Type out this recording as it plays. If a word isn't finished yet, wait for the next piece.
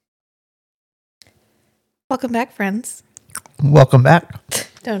Welcome back, friends. Welcome back.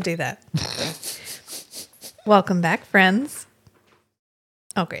 Don't do that. Welcome back, friends.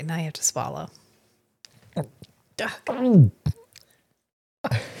 Okay, now you have to swallow.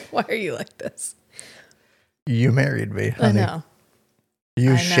 Why are you like this? You married me, honey. I know.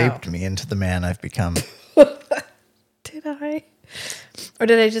 You I shaped know. me into the man I've become. Did I? Or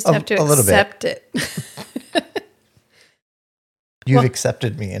did I just have to a little bit. accept it? You've Well-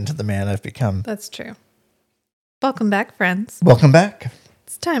 accepted me into the man I've become. That's true. Welcome back, friends. Welcome back.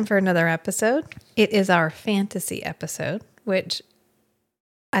 It's time for another episode. It is our fantasy episode, which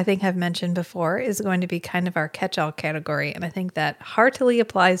I think I've mentioned before is going to be kind of our catch-all category. And I think that heartily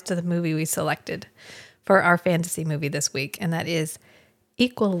applies to the movie we selected for our fantasy movie this week. And that is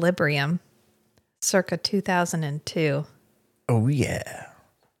Equilibrium, circa 2002. Oh, yeah.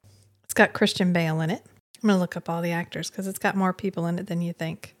 It's got Christian Bale in it. I'm going to look up all the actors because it's got more people in it than you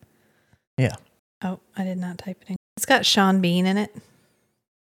think. Yeah. Oh, I did not type it in. It's got Sean Bean in it.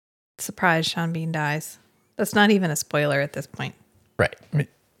 Surprise, Sean Bean dies. That's not even a spoiler at this point. Right.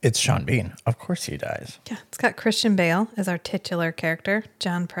 It's Sean Bean. Of course he dies. Yeah, it's got Christian Bale as our titular character,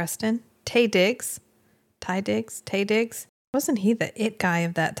 John Preston, Taye Diggs. Wasn't he the it guy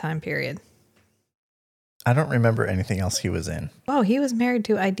of that time period? I don't remember anything else he was in. Oh, he was married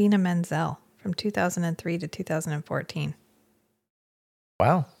to Idina Menzel from 2003 to 2014.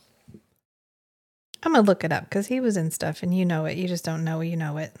 Wow. I'm going to look it up because he was in stuff and you know it. You just don't know you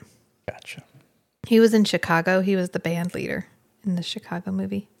know it. Gotcha. He was in Chicago. He was the band leader in the Chicago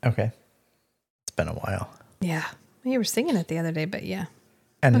movie. Okay. It's been a while. Yeah. You were singing it the other day, but yeah.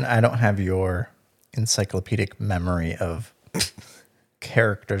 And I don't have your encyclopedic memory of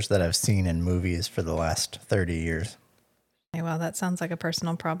characters that I've seen in movies for the last 30 years. Okay, well, that sounds like a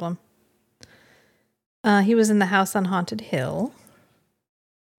personal problem. He was in The House on Haunted Hill.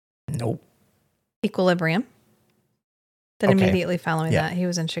 Nope. Equilibrium. Then Okay. immediately following Yeah. that, he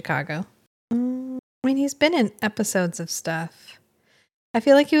was in Chicago. I mean, he's been in episodes of stuff. I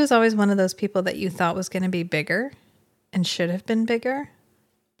feel like he was always one of those people that you thought was going to be bigger and should have been bigger,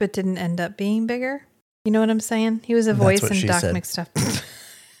 but didn't end up being bigger. You know what I'm saying? He was a That's voice what in she Doc said. McStuff.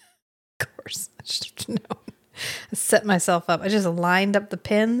 Of course. I should have known. I set myself up. I just lined up the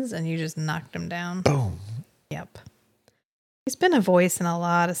pins and you just knocked him down. Boom. Yep. He's been a voice in a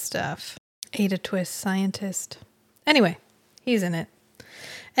lot of stuff. Ada Twist, scientist. Anyway, he's in it.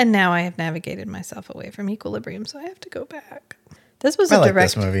 And now I have navigated myself away from Equilibrium, so I have to go back. This was I a like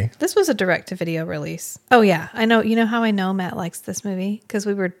direct this movie. This was a direct-to-video release. Oh yeah, I know. You know how I know Matt likes this movie? Because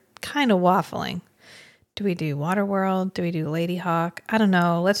we were kind of waffling. Do we do Waterworld? Do we do Lady Hawk? I don't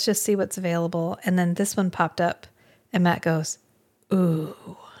know. Let's just see what's available. And then this one popped up, and Matt goes,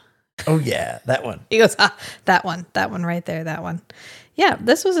 "Ooh." Oh, yeah. That one. He goes, that one right there, that one. Yeah,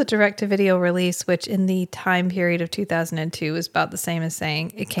 this was a direct-to-video release, which in the time period of 2002 is about the same as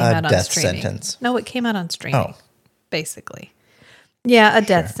saying it came out on death streaming. sentence. No, it came out on streaming, Oh. basically. Yeah, a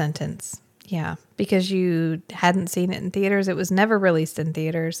death sentence. Yeah, because you hadn't seen it in theaters. It was never released in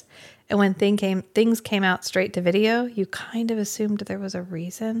theaters. And when things came out straight to video, you kind of assumed there was a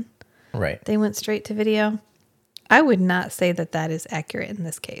reason Right. they went straight to video. I would not say that that is accurate in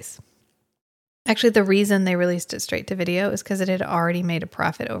this case. Actually, the reason they released it straight to video is because it had already made a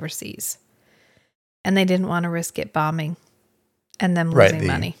profit overseas. And they didn't want to risk it bombing and them Right. losing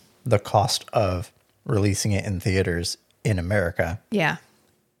money. The cost of releasing it in theaters in America Yeah.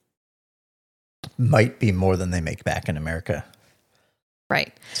 might be more than they make back in America.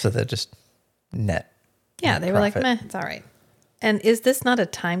 Right. So they're just net. Yeah, net they were like, profit. meh, it's all right. And is this not a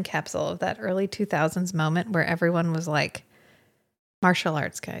time capsule of that early 2000s moment where everyone was like, martial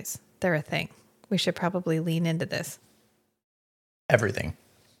arts guys, they're a thing. We should probably lean into this. Everything.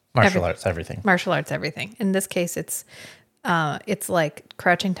 Martial arts, everything. Martial arts, everything. In this case, it's like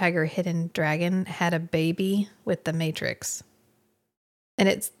Crouching Tiger, Hidden Dragon had a baby with The Matrix. And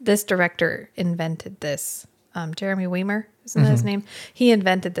it's this director invented this. Jeremy Weimer, isn't that his name? He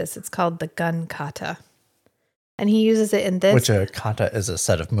invented this. It's called the gun kata. And he uses it in this. Which a kata is a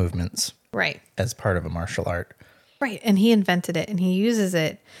set of movements Right. as part of a martial art. Right. And he invented it and he uses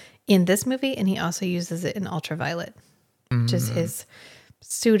it in this movie and he also uses it in Ultraviolet, which is his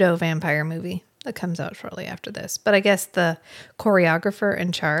pseudo vampire movie that comes out shortly after this. But I guess the choreographer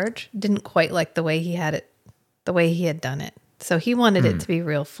in charge didn't quite like the way he had it, the way he had done it. So he wanted it to be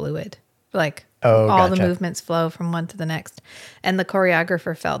real fluid, like all the gotcha. movements flow from one to the next. And the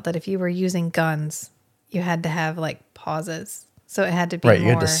choreographer felt that if you were using guns, you had to have like pauses. So it had to be Right. more...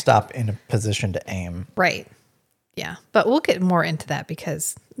 You had to stop in a position to aim. Right. Yeah. But we'll get more into that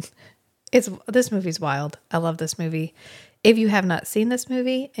because this movie's wild. I love this movie. If you have not seen this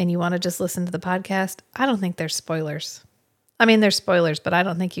movie and you want to just listen to the podcast, I don't think there's spoilers. I mean, there's spoilers, but I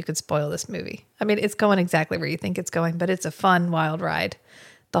don't think you could spoil this movie. I mean, it's going exactly where you think it's going, but it's a fun, wild ride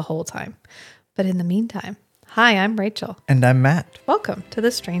the whole time. But in the meantime, hi, I'm Rachel. And I'm Matt. Welcome to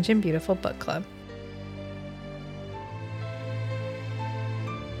the Strange and Beautiful Book Club.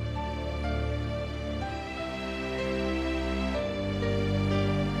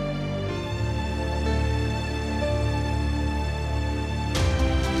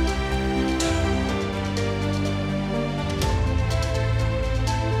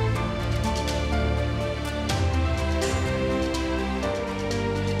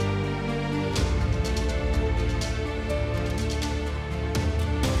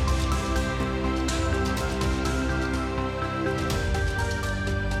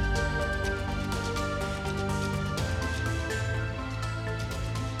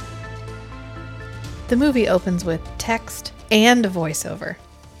 The movie opens with text and a voiceover.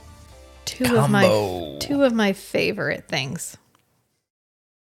 Two of my favorite things.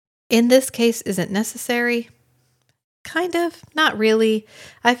 In this case, is it necessary? Kind of, not really.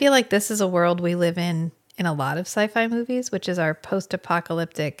 I feel like this is a world we live in a lot of sci-fi movies, which is our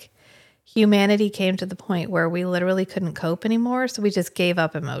post-apocalyptic. Humanity came to the point where we literally couldn't cope anymore, so we just gave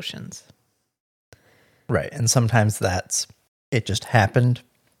up emotions. Right, and sometimes it just happened.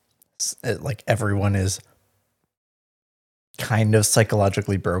 Like everyone is kind of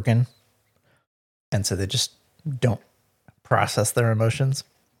psychologically broken, and so they just don't process their emotions.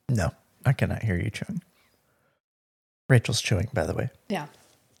 No, I cannot hear you chewing. Rachel's chewing, by the way. Yeah.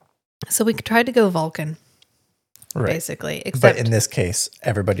 So we tried to go Vulcan, right. Basically. Except but in this case,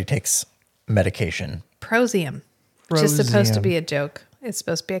 everybody takes medication. Prosium, which is supposed to be a joke. It's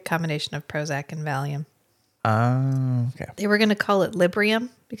supposed to be a combination of Prozac and Valium. Okay. They were going to call it Librium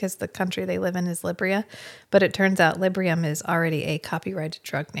because the country they live in is Libria, but it turns out Librium is already a copyrighted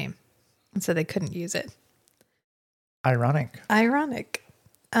drug name, and so they couldn't use it. Ironic.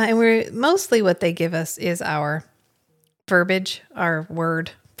 And we're mostly what they give us is our verbiage, our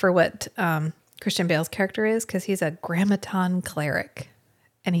word for what Christian Bale's character is, because he's a grammaton cleric,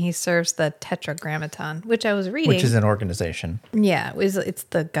 and he serves the Tetragrammaton, which I was reading. Which is an organization. Yeah, it's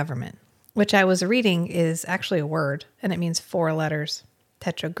the government. Which I was reading is actually a word, and it means 4 letters,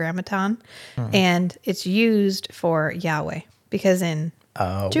 Tetragrammaton, and it's used for Yahweh, because in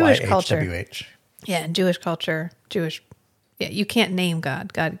Jewish culture, in Jewish culture, you can't name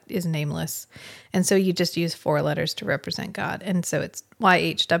God. God is nameless, and so you just use 4 letters to represent God, and so it's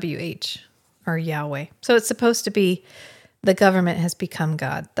YHWH, or Yahweh. So it's supposed to be the government has become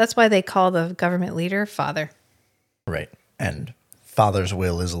God. That's why they call the government leader Father. Right, and Father's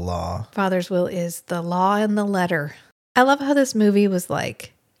will is law. Father's will is the law and the letter. I love how this movie was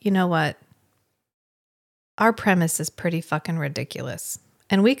like, you know what? Our premise is pretty fucking ridiculous.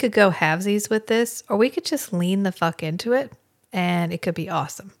 And we could go halvesies with this, or we could just lean the fuck into it, and it could be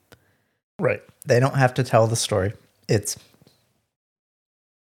awesome. Right. They don't have to tell the story. It's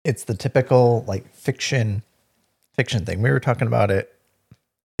the typical like fiction thing. We were talking about it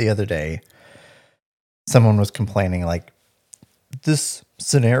the other day. Someone was complaining like, this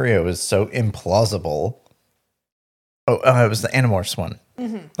scenario is so implausible. It was the Animorphs one.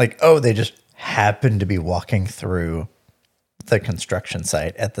 Mm-hmm. Like, they just happened to be walking through the construction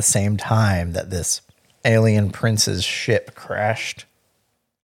site at the same time that this alien prince's ship crashed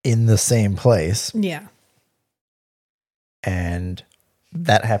in the same place. Yeah. And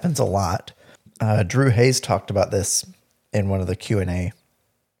that happens a lot. Drew Hayes talked about this in one of the Q&A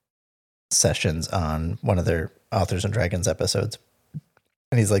sessions on one of their Authors and Dragons episodes.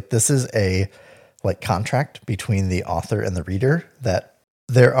 And he's like, this is a contract between the author and the reader, that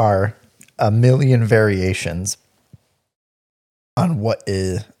there are a million variations on what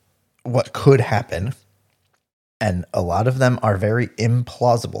could happen. And a lot of them are very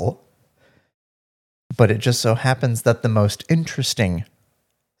implausible. But it just so happens that the most interesting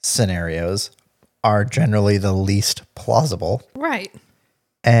scenarios are generally the least plausible. Right.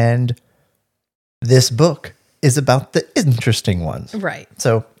 And this book is about the interesting ones. Right.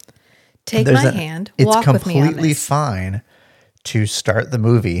 So take my hand, walk with me on this. It's completely fine to start the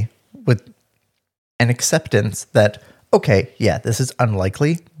movie with an acceptance that, okay, yeah, this is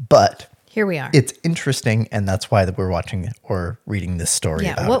unlikely, but here we are. It's interesting, and that's why we're watching or reading this story.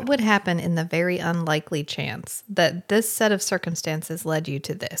 Yeah, what would happen in the very unlikely chance that this set of circumstances led you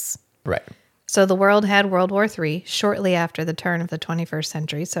to this? Right. So the world had World War III shortly after the turn of the 21st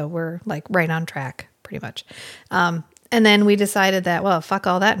century, so we're like right on track, pretty much. And then we decided that, well, fuck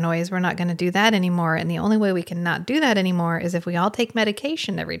all that noise. We're not going to do that anymore. And the only way we can not do that anymore is if we all take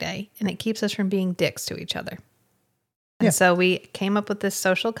medication every day, and it keeps us from being dicks to each other. And so we came up with this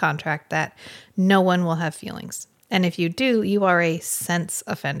social contract that no one will have feelings. And if you do, you are a sense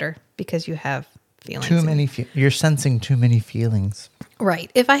offender because you have feelings. Too many. You're sensing too many feelings. Right.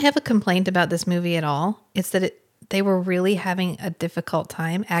 If I have a complaint about this movie at all, it's that they were really having a difficult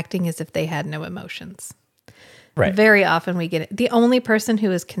time acting as if they had no emotions. Right. Very often we get it. The only person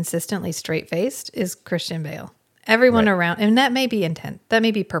who is consistently straight-faced is Christian Bale. Everyone around, and that may be intent, that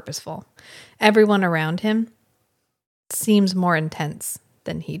may be purposeful. Everyone around him seems more intense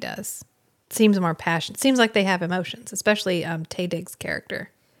than he does. Seems more passionate. Seems like they have emotions, especially Taye Diggs' character.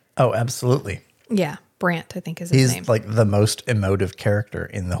 Oh, absolutely. Yeah, Brant, I think is his name. He's like the most emotive character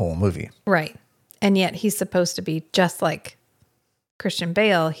in the whole movie. Right. And yet he's supposed to be just like Christian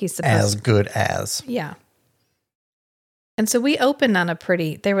Bale. He's supposed as good as. Yeah. And so we opened on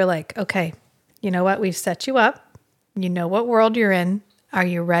they were like, okay, you know what? We've set you up. You know what world you're in. Are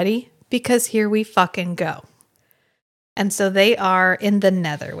you ready? Because here we fucking go. And so they are in the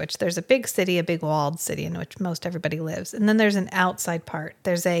Nether, which there's a big city, a big walled city in which most everybody lives. And then there's an outside part.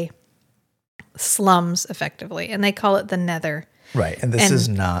 There's a slums, effectively. And they call it the Nether. Right. And this is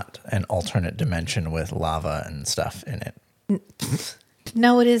not an alternate dimension with lava and stuff in it.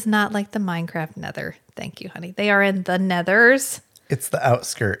 No, it is not like the Minecraft Nether. Thank you, honey. They are in the Nethers. It's the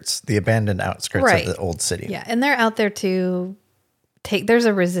outskirts, the abandoned outskirts of the old city. Yeah. And they're out there to there's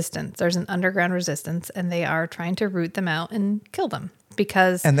a resistance. There's an underground resistance, and they are trying to root them out and kill them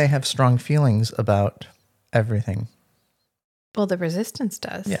because... And they have strong feelings about everything. Well, the resistance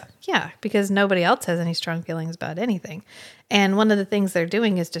does. Yeah. Yeah, because nobody else has any strong feelings about anything. And one of the things they're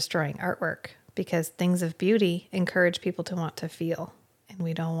doing is destroying artwork because things of beauty encourage people to want to feel. And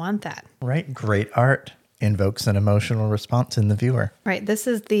we don't want that. Right. Great art invokes an emotional response in the viewer. Right. This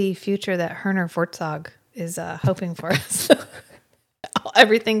is the future that Werner Herzog is hoping for us.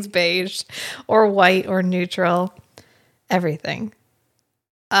 Everything's beige or white or neutral. Everything.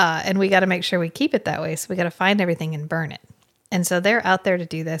 And we got to make sure we keep it that way. So we got to find everything and burn it. And so they're out there to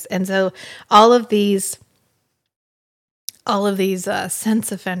do this. And so all of these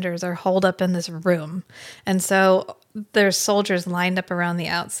sense offenders are holed up in this room. And so there's soldiers lined up around the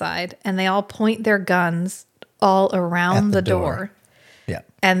outside, and they all point their guns all around the door. Yeah.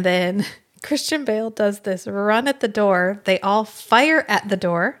 And then Christian Bale does this run at the door. They all fire at the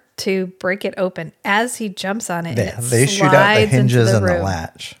door to break it open as he jumps on it. They shoot out the hinges and the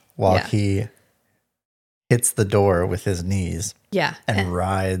latch while he hits the door with his knees. Yeah. And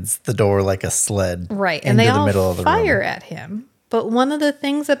rides the door like a sled. Right. Into And they the all middle of the fire room. at him. But one of the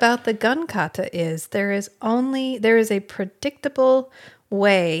things about the gun kata is there is a predictable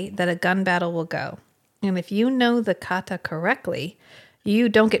way that a gun battle will go. And if you know the kata correctly, you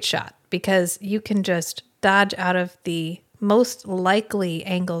don't get shot because you can just dodge out of the most likely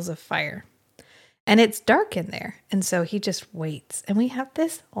angles of fire. And it's dark in there. And so he just waits. And we have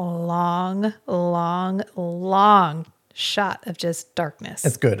this long, long, long shot of just darkness.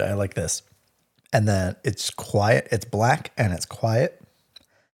 It's good. I like this. And then it's quiet. It's black and it's quiet.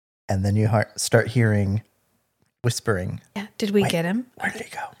 And then you start hearing whispering. Yeah. Did we get him? Where did he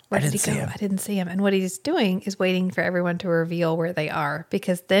go? I didn't see him. And what he's doing is waiting for everyone to reveal where they are,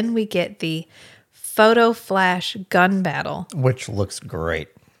 because then we get the photo flash gun battle. Which looks great.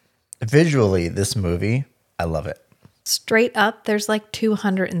 Visually, this movie, I love it. Straight up, there's like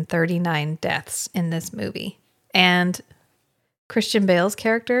 239 deaths in this movie. And Christian Bale's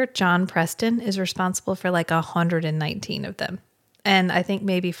character, John Preston, is responsible for like 119 of them. And I think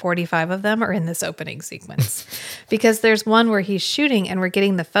maybe 45 of them are in this opening sequence. Because there's one where he's shooting and we're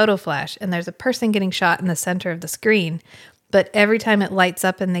getting the photo flash, and there's a person getting shot in the center of the screen. But every time it lights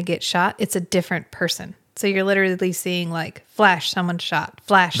up and they get shot, it's a different person. So you're literally seeing like flash, someone shot,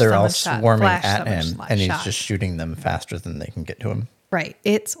 flash, They're someone all shot, swarming flash, at someone him, and he's just shooting them faster than they can get to him. Right.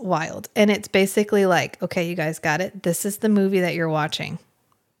 It's wild. And it's basically like, okay, you guys got it. This is the movie that you're watching.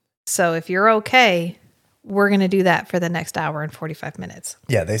 So if you're okay, we're going to do that for the next hour and 45 minutes.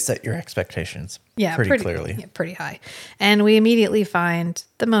 Yeah, they set your expectations pretty clearly. Yeah, pretty high. And we immediately find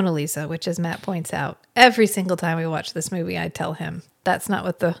the Mona Lisa, which, as Matt points out, every single time we watch this movie, I tell him, that's not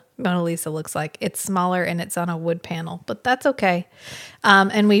what the Mona Lisa looks like. It's smaller and it's on a wood panel, but that's okay.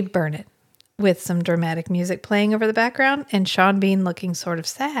 And we burn it with some dramatic music playing over the background, and Sean Bean looking sort of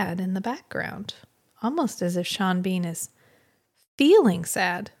sad in the background, almost as if Sean Bean is feeling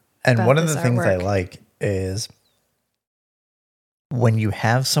sad. And one of the things I like is when you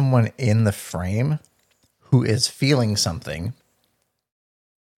have someone in the frame who is feeling something,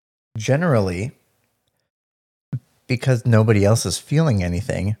 generally, because nobody else is feeling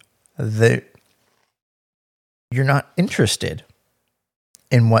anything, you're not interested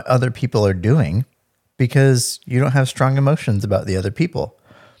in what other people are doing because you don't have strong emotions about the other people.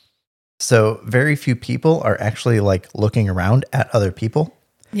 So very few people are actually like looking around at other people.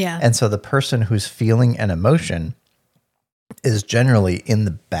 Yeah. And so the person who's feeling an emotion is generally in the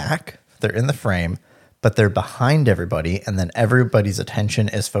back. They're in the frame, but they're behind everybody. And then everybody's attention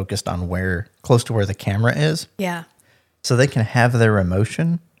is focused on close to where the camera is. Yeah. So they can have their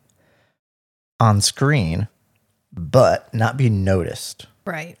emotion on screen, but not be noticed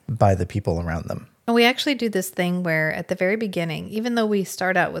Right. by the people around them. And we actually do this thing where at the very beginning, even though we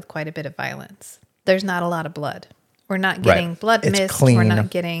start out with quite a bit of violence, there's not a lot of blood. We're not getting blood It's mist. clean. We're not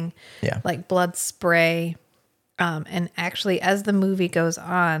getting Yeah. like blood spray. And actually, as the movie goes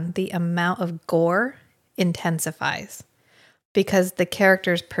on, the amount of gore intensifies because the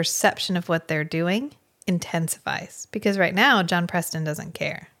character's perception of what they're doing intensifies. Because right now, John Preston doesn't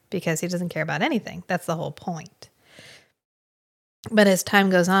care because he doesn't care about anything. That's the whole point. But as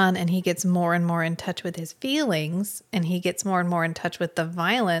time goes on and he gets more and more in touch with his feelings and he gets more and more in touch with the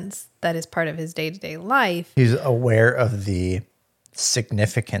violence that is part of his day-to-day life. He's aware of the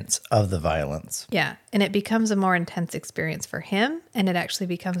significance of the violence. Yeah. And it becomes a more intense experience for him. And it actually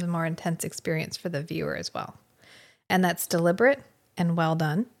becomes a more intense experience for the viewer as well. And that's deliberate and well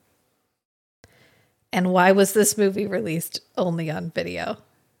done. And why was this movie released only on video?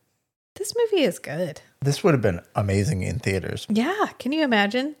 This movie is good. This would have been amazing in theaters. Yeah. Can you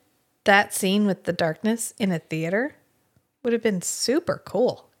imagine that scene with the darkness in a theater? Would have been super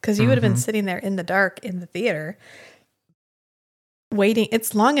cool because you would have been sitting there in the dark in the theater waiting.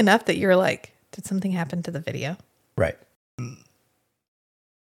 It's long enough that you're like, did something happen to the video? Right.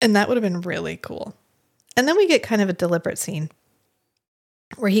 And that would have been really cool. And then we get kind of a deliberate scene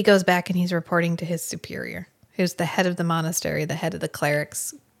where he goes back and he's reporting to his superior, who's the head of the monastery, the head of the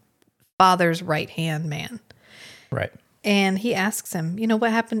clerics, father's right-hand man. Right. And he asks him, you know,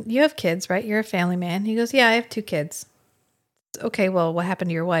 what happened? You have kids, right? You're a family man. He goes, yeah, I have 2 kids. Okay, well, what happened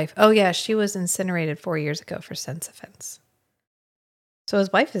to your wife? Oh, yeah, she was incinerated 4 years ago for sex offense. So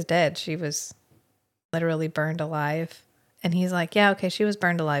his wife is dead. She was literally burned alive. And he's like, yeah, okay, she was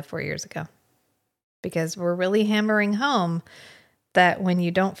burned alive 4 years ago. Because we're really hammering home that when you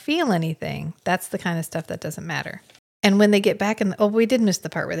don't feel anything, that's the kind of stuff that doesn't matter. And when they get back we did miss the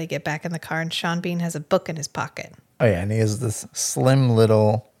part where they get back in the car and Sean Bean has a book in his pocket. Oh, yeah. And he has this slim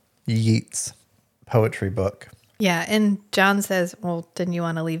little Yeats poetry book. Yeah. And John says, well, didn't you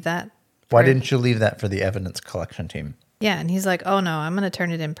want to leave that? Why didn't you leave that for the evidence collection team? Yeah. And he's like, oh, no, I'm going to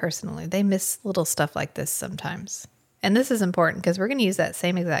turn it in personally. They miss little stuff like this sometimes. And this is important because we're going to use that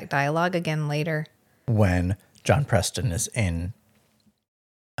same exact dialogue again later. When John Preston is in,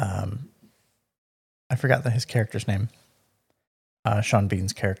 I forgot his character's name. Sean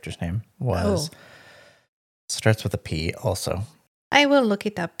Bean's character's name starts with a P also. I will look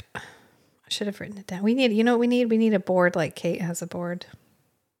it up. I should have written it down. We need, you know what we need? We need a board like Kate has a board.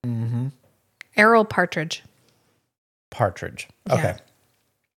 Mm-hmm. Errol Partridge. Partridge. Yeah. Okay.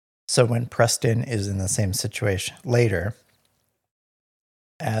 So when Preston is in the same situation later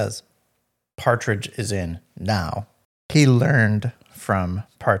as Partridge is in now, he learned from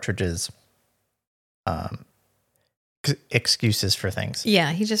Partridge's excuses for things.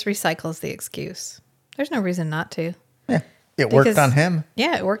 Yeah, he just recycles the excuse. There's no reason not to. Yeah, it worked on him.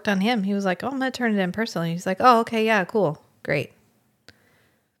 Yeah, it worked on him. He was like, oh, I'm going to turn it in personally. He's like, oh, okay, yeah, cool, great.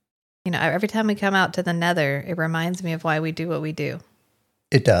 You know, every time we come out to the Nether, it reminds me of why we do what we do.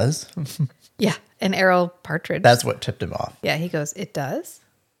 It does. Yeah, and Errol Partridge. That's what tipped him off. Yeah, he goes, it does?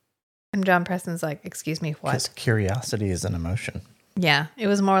 And John Preston's like, excuse me, what? Because curiosity is an emotion. Yeah, it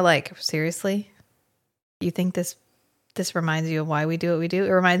was more like, seriously? You think this reminds you of why we do what we do? It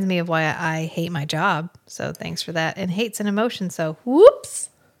reminds me of why I hate my job. So thanks for that. And hate's an emotion. So whoops.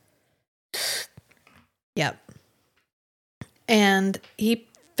 Yep. And he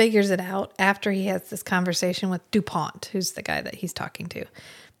figures it out after he has this conversation with DuPont, who's the guy that he's talking to.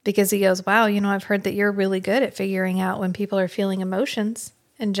 Because he goes, wow, you know, I've heard that you're really good at figuring out when people are feeling emotions.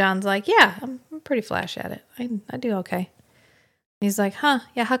 And John's like, yeah, I'm pretty flash at it. I do okay. He's like, huh,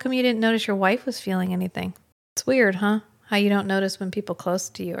 yeah, how come you didn't notice your wife was feeling anything? It's weird, huh? How you don't notice when people close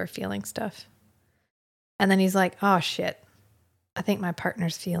to you are feeling stuff. And then he's like, oh, shit. I think my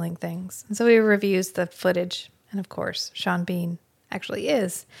partner's feeling things. And so he reviews the footage. And of course, Sean Bean actually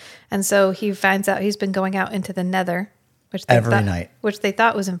is. And so he finds out he's been going out into the Nether, which they night, which they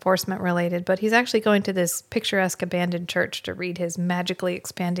thought was enforcement related. But he's actually going to this picturesque abandoned church to read his magically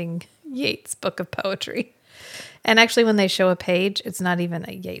expanding Yeats book of poetry. And actually, when they show a page, it's not even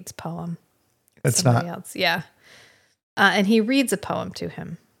a Yeats poem. It's somebody else. Yeah. And he reads a poem to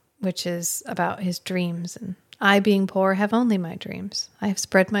him, which is about his dreams. And I, being poor, have only my dreams. I have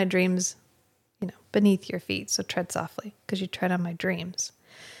spread my dreams, beneath your feet, so tread softly, because you tread on my dreams.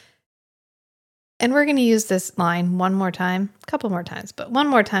 And we're going to use this line one more time, a couple more times, but one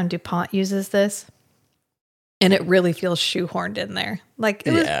more time DuPont uses this. And it really feels shoehorned in there. Like,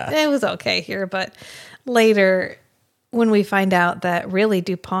 it was okay here, but later when we find out that really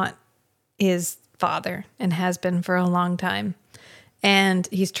DuPont is father and has been for a long time, and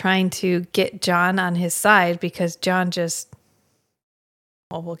he's trying to get John on his side because John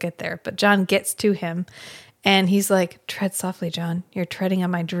we'll get there, but John gets to him and he's like, tread softly, John, you're treading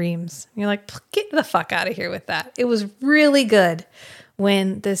on my dreams. And you're like, get the fuck out of here with that. It was really good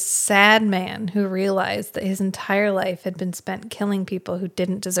when this sad man who realized that his entire life had been spent killing people who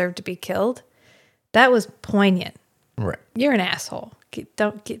didn't deserve to be killed. That was poignant. Right. You're an asshole.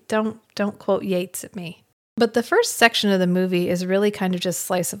 Don't quote Yeats at me. But the first section of the movie is really kind of just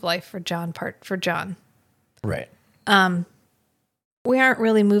slice of life for John. Right. We aren't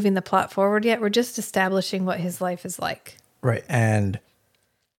really moving the plot forward yet. We're just establishing what his life is like. Right. And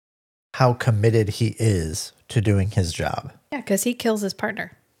how committed he is to doing his job. Yeah, because he kills his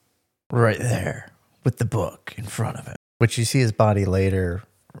partner. Right there with the book in front of him. Which you see his body later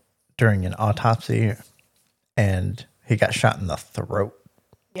during an autopsy, and he got shot in the throat.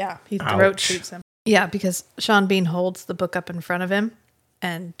 Yeah, he throat shoots him. Yeah, because Sean Bean holds the book up in front of him,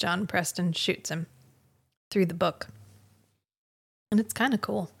 and John Preston shoots him through the book. And it's kind of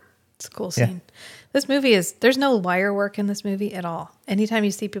cool. It's a cool scene. Yeah. This movie there's no wire work in this movie at all. Anytime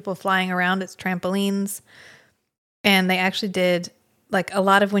you see people flying around, it's trampolines. And they actually did, like, a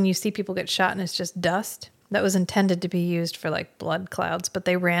lot of when you see people get shot and it's just dust, that was intended to be used for, like, blood clouds, but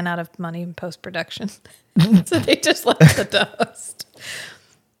they ran out of money in post-production. So they just left the dust.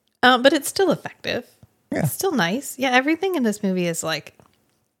 But it's still effective. Yeah. It's still nice. Yeah, everything in this movie is, like,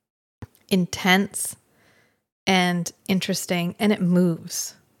 intense and interesting, and it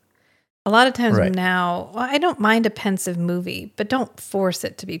moves. A lot of times now, I don't mind a pensive movie, but don't force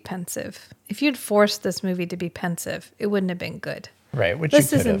it to be pensive. If you'd forced this movie to be pensive, it wouldn't have been good. Right, which you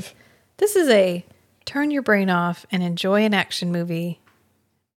could have. This is a turn your brain off and enjoy an action movie,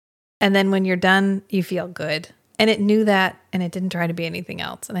 and then when you're done, you feel good. And it knew that, and it didn't try to be anything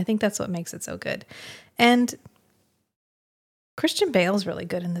else. And I think that's what makes it so good. And Christian Bale's really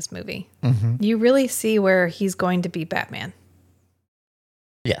good in this movie. Mm-hmm. You really see where he's going to be Batman.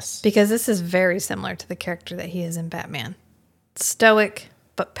 Yes. Because this is very similar to the character that he is in Batman. Stoic,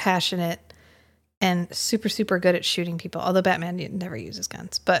 but passionate, and super, super good at shooting people. Although Batman never uses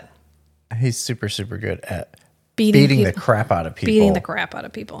guns, but he's super, super good at beating the crap out of people. Beating the crap out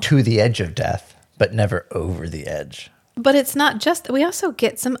of people. To the edge of death, but never over the edge. But it's not just, we also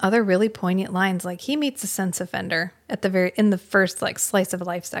get some other really poignant lines. Like, he meets a sense offender in the first, like, slice of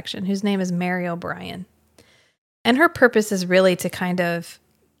life section, whose name is Mary O'Brien. And her purpose is really to kind of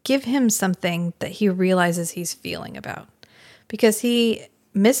give him something that he realizes he's feeling about. Because he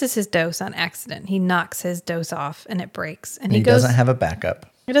misses his dose on accident. He knocks his dose off and it breaks. And he doesn't have a backup.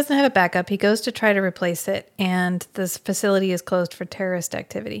 He doesn't have a backup. He goes to try to replace it, and this facility is closed for terrorist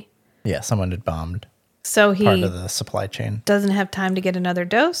activity. Yeah, someone had bombed. So he part of the supply chain. Doesn't have time to get another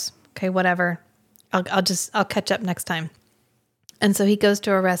dose. Okay, whatever. I'll catch up next time. And so he goes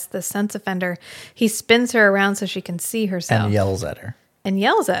to arrest the sense offender. He spins her around so she can see herself. And yells at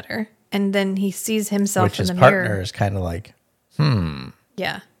her. And then he sees himself in the mirror. Which his partner is kind of like,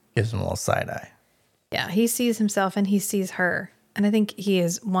 Yeah. Gives him a little side eye. Yeah, he sees himself and he sees her. And I think he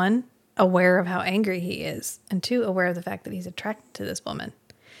is, one, aware of how angry he is. And two, aware of the fact that he's attracted to this woman.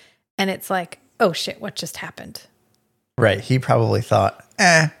 And it's like, oh shit, what just happened? Right. He probably thought,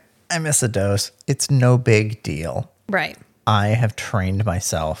 I miss a dose. It's no big deal. Right. I have trained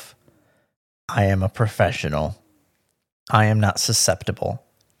myself. I am a professional. I am not susceptible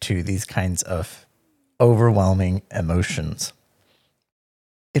to these kinds of overwhelming emotions.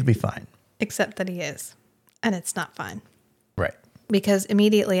 It'd be fine. Except that he is. And it's not fine. Right. Because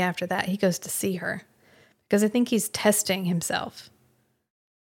immediately after that, he goes to see her. Because I think he's testing himself.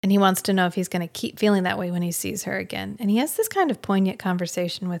 And he wants to know if he's going to keep feeling that way when he sees her again. And he has this kind of poignant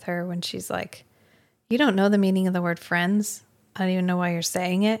conversation with her when she's like, you don't know the meaning of the word friends. I don't even know why you're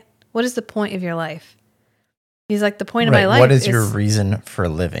saying it. What is the point of your life? He's like, the point of my life is... What is your reason for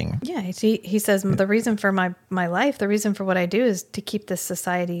living? Yeah, he says, the reason for my life, the reason for what I do is to keep this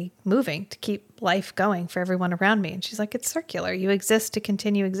society moving, to keep life going for everyone around me. And she's like, it's circular. You exist to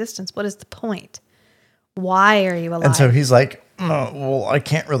continue existence. What is the point? Why are you alive? And so he's like, oh, well, I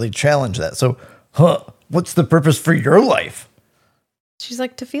can't really challenge that. So, what's the purpose for your life? She's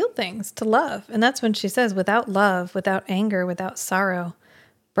like, to feel things, to love. And that's when she says, without love, without anger, without sorrow,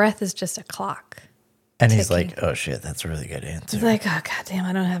 breath is just a clock. And he's ticking. like, oh shit, that's a really good answer. He's like, oh goddamn,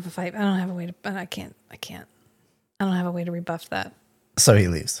 I don't have a fight. I don't have a way to. I can't. I don't have a way to rebuff that. So he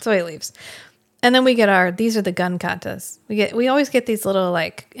leaves. So he leaves. And then we get these are the gun katas. We always get these little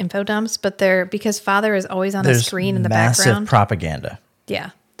like info dumps, but they're because father is always on a screen in the background. Massive propaganda.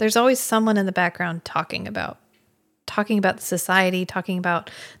 Yeah. There's always someone in the background talking about the society, talking about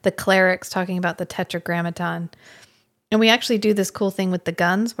the clerics, talking about the tetragrammaton. And we actually do this cool thing with the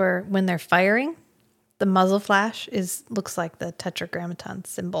guns where when they're firing, the muzzle flash looks like the tetragrammaton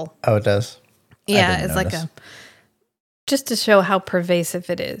symbol. Oh, it does? Yeah, it's like just to show how pervasive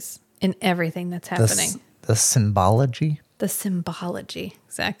it is in everything that's happening. The symbology? The symbology,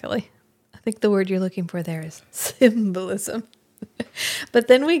 exactly. I think the word you're looking for there is symbolism. But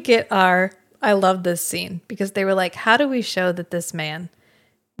then we get I love this scene because they were like, how do we show that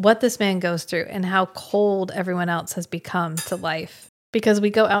what this man goes through and how cold everyone else has become to life? Because we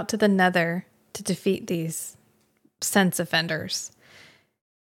go out to the Nether to defeat these sense offenders.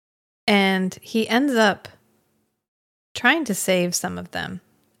 And he ends up trying to save some of them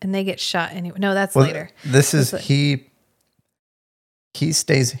and they get shot anyway. No, that's later. This is, he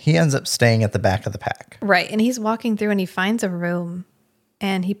ends up staying at the back of the pack. Right. And he's walking through and he finds a room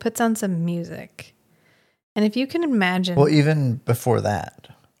and he puts on some music. And if you can imagine. Well, even before that.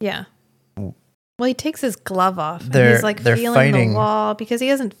 Yeah. Well, he takes his glove off and they're he's like feeling the wall because he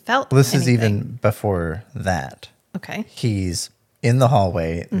hasn't felt This anything. is even before that. Okay. He's in the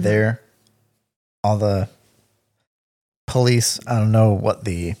hallway. Mm-hmm. There, all the police, I don't know what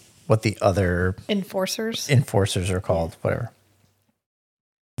the other enforcers are called, whatever.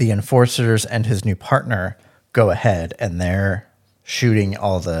 The enforcers and his new partner go ahead and they're shooting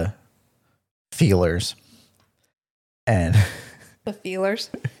all the feelers. And the feelers.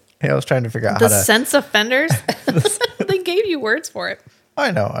 I was trying to figure out the sense offenders. They gave you words for it.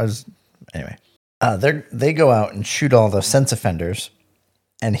 I know. Anyway. They go out and shoot all the sense offenders,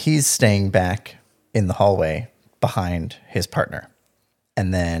 and he's staying back in the hallway behind his partner.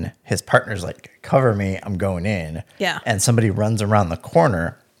 And then his partner's like, cover me, I'm going in. Yeah. And somebody runs around the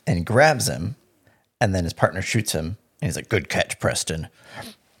corner and grabs him, and then his partner shoots him, and he's like, good catch, Preston.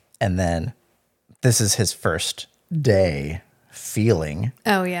 And then this is his first day feeling.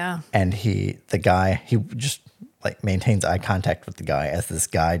 Oh, yeah. And he just like maintains eye contact with the guy as this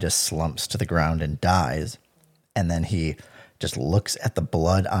guy just slumps to the ground and dies. And then he just looks at the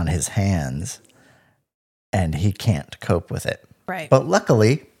blood on his hands and he can't cope with it. Right. But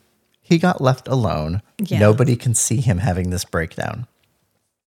luckily, he got left alone. Yeah. Nobody can see him having this breakdown.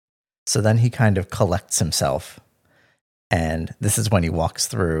 So then he kind of collects himself. And this is when he walks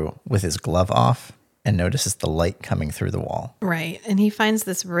through with his glove off and notices the light coming through the wall. Right. And he finds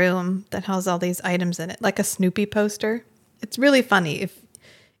this room that has all these items in it, like a Snoopy poster. It's really funny.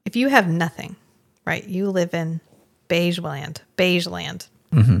 If you have nothing, right? You live in beige land.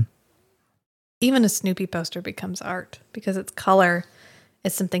 Mm-hmm. Even a Snoopy poster becomes art because it's color.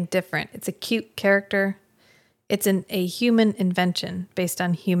 It's something different. It's a cute character. It's a human invention based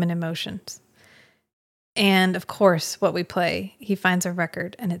on human emotions. And of course, what we play, he finds a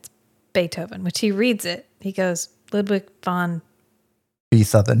record and it's Beethoven, which he reads it. He goes, Ludwig von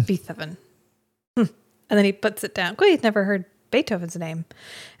Beethoven. And then he puts it down. Well, he'd never heard Beethoven's name.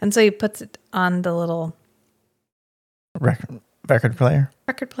 And so he puts it on the little record player,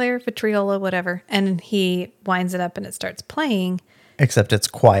 Vitriola, whatever. And he winds it up and it starts playing. Except it's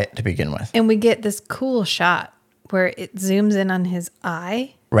quiet to begin with. And we get this cool shot where it zooms in on his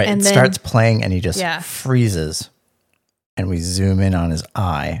eye. Right. And it then starts playing and he just freezes. And we zoom in on his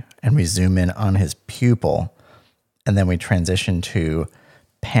eye and we zoom in on his pupil. And then we transition to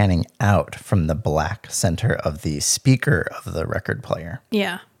panning out from the black center of the speaker of the record player.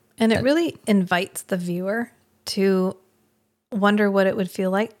 Yeah. And it really invites the viewer to wonder what it would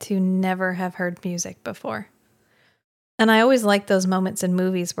feel like to never have heard music before. And I always like those moments in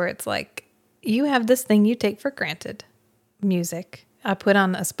movies where it's like, you have this thing you take for granted, music. I put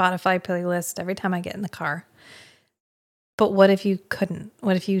on a Spotify playlist every time I get in the car. But what if you couldn't?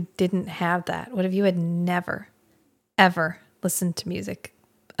 What if you didn't have that? What if you had never, ever listened to music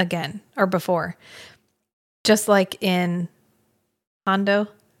again or before? Just like in Hondo,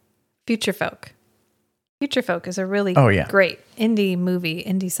 Future Folk. Future Folk is a really great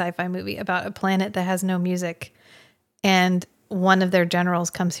indie sci-fi movie about a planet that has no music. And one of their generals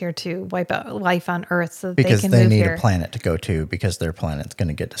comes here to wipe out life on Earth so that they can move here. Because they need a planet to go to because their planet's going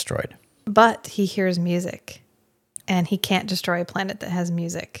to get destroyed. But he hears music. And he can't destroy a planet that has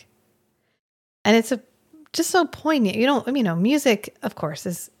music. And it's just so poignant. Music, of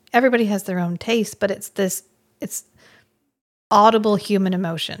course, everybody has their own taste, but it's audible human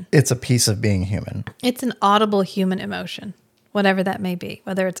emotion. It's a piece of being human. It's an audible human emotion, whatever that may be,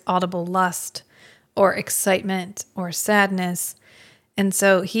 whether it's audible lust or excitement or sadness. And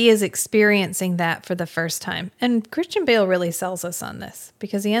so he is experiencing that for the first time. And Christian Bale really sells us on this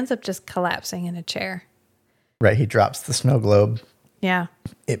because he ends up just collapsing in a chair. Right. He drops the snow globe. Yeah.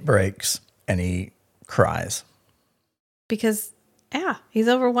 It breaks and he cries. Because, yeah, he's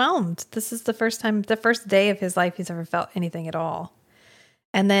overwhelmed. This is the first day of his life he's ever felt anything at all.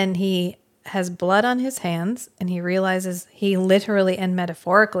 And then he has blood on his hands and he realizes he literally and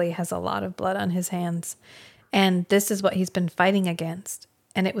metaphorically has a lot of blood on his hands. And this is what he's been fighting against.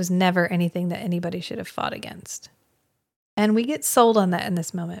 And it was never anything that anybody should have fought against. And we get sold on that in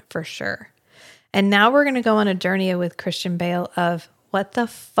this moment for sure. And now we're going to go on a journey with Christian Bale of what the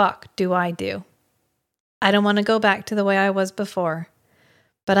fuck do I do? I don't want to go back to the way I was before,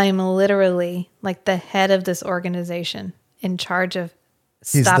 but I'm literally like the head of this organization in charge of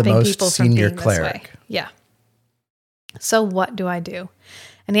stopping people from being this way. Yeah. So what do I do?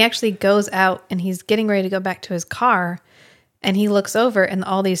 And he actually goes out and he's getting ready to go back to his car and he looks over and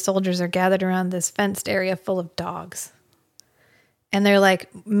all these soldiers are gathered around this fenced area full of dogs. And they're like,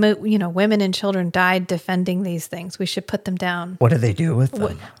 women and children died defending these things. We should put them down. What do they do with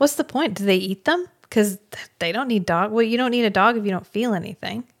them? What's the point? Do they eat them? Because they don't need dog. Well, you don't need a dog if you don't feel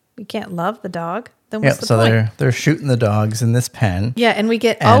anything. You can't love the dog. Then what's the point? They're shooting the dogs in this pen. Yeah, and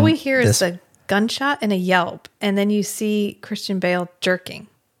all we hear is the gunshot and a yelp, and then you see Christian Bale jerking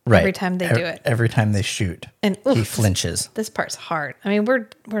every time they do it. Every time they shoot, and he flinches. This part's hard. I mean,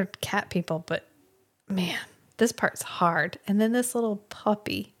 we're cat people, but man, this part's hard. And then this little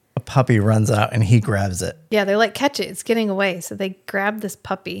puppy. A puppy runs out and he grabs it. Yeah, they're like, catch it. It's getting away. So they grab this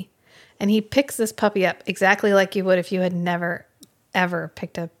puppy. And he picks this puppy up exactly like you would if you had never, ever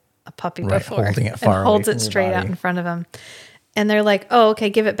picked up a puppy before. Holding it far and holds it straight out in front of him. And they're like, oh,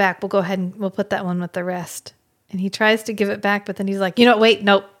 okay, give it back. We'll go ahead and we'll put that one with the rest. And he tries to give it back, but then he's like, wait,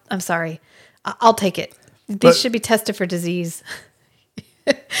 nope, I'm sorry. I'll take it. These should be tested for disease.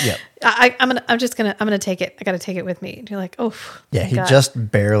 Yeah. I'm gonna take it. I gotta take it with me. And you're like, oh. Yeah, he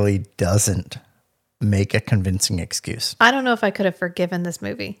just barely doesn't make a convincing excuse. I don't know if I could have forgiven this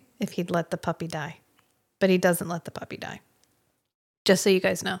movie if he'd let the puppy die. But he doesn't let the puppy die. Just so you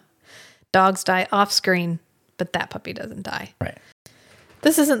guys know. Dogs die off screen, but that puppy doesn't die. Right.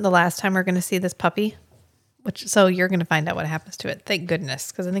 This isn't the last time we're going to see this puppy. So you're going to find out what happens to it. Thank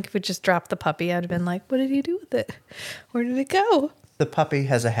goodness. Because I think if we just dropped the puppy, I'd have been like, what did you do with it? Where did it go? The puppy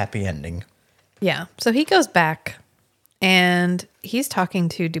has a happy ending. Yeah. So he goes back and he's talking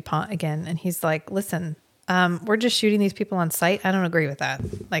to DuPont again. And he's like, listen, we're just shooting these people on sight. I don't agree with that.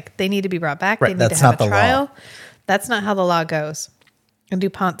 Like, they need to be brought back. Right, they need to have a trial. That's not how the law goes. And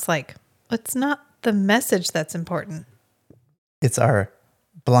DuPont's like, it's not the message that's important. It's our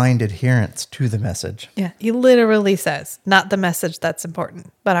blind adherence to the message. Yeah, he literally says, not the message that's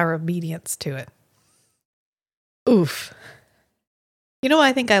important, but our obedience to it. Oof. You know what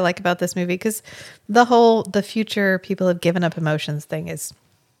I think I like about this movie? Because the future people have given up emotions thing is,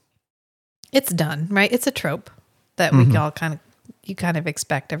 it's done, right? It's a trope that we all kind of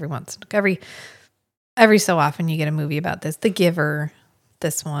expect every so often you get a movie about this. The Giver,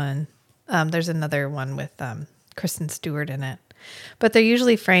 this one. There's another one with Kristen Stewart in it. But they're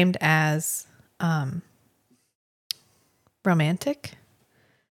usually framed as romantic.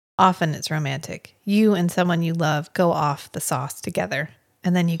 Often it's romantic. You and someone you love go off the sauce together,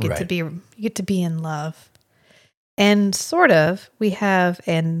 and then you get to be in love. And sort of, we have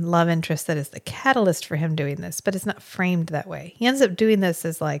a love interest that is the catalyst for him doing this, but it's not framed that way. He ends up doing this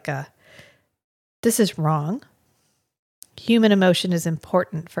as like this is wrong. Human emotion is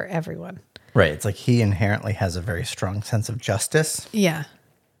important for everyone. Right. It's like he inherently has a very strong sense of justice. Yeah.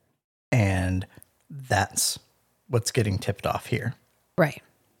 And that's what's getting tipped off here. Right.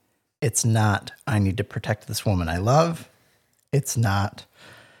 It's not, I need to protect this woman I love. It's not,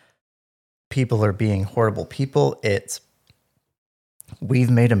 people are being horrible people. It's, we've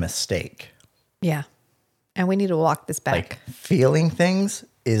made a mistake. Yeah. And we need to walk this back. Like, feeling things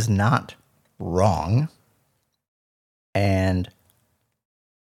is not wrong. And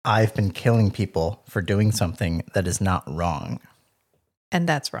I've been killing people for doing something that is not wrong. And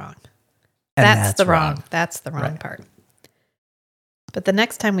that's wrong. And that's the wrong. That's the wrong part. But the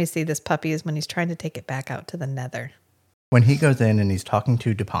next time we see this puppy is when he's trying to take it back out to the nether. When he goes in and he's talking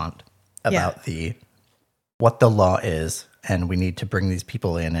to DuPont about what the law is, and we need to bring these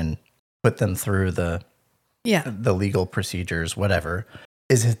people in and put them through the legal procedures, whatever.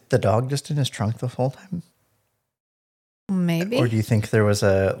 Is it the dog just in his trunk the whole time? Maybe. Or do you think there was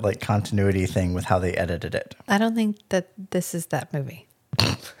a like continuity thing with how they edited it? I don't think that this is that movie.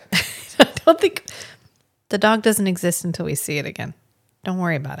 I don't think the dog doesn't exist until we see it again. Don't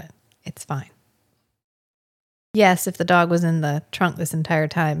worry about it. It's fine. Yes, if the dog was in the trunk this entire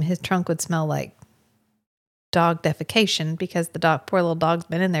time, his trunk would smell like dog defecation because the poor little dog's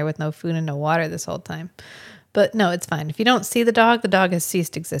been in there with no food and no water this whole time. But no, it's fine. If you don't see the dog has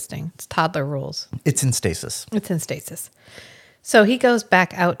ceased existing. It's toddler rules. It's in stasis. It's in stasis. So he goes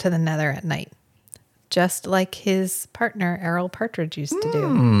back out to the Nether at night, just like his partner, Errol Partridge, used to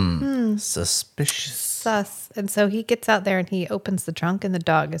do. Suspicious. Sus. And so he gets out there and he opens the trunk and the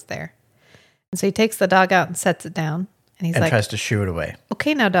dog is there. And so he takes the dog out and sets it down. And he's And like, tries to shoo it away.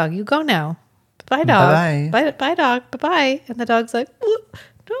 okay, now dog, you go now. Bye, dog. Bye-bye. Bye, dog. Bye-bye. And the dog's like,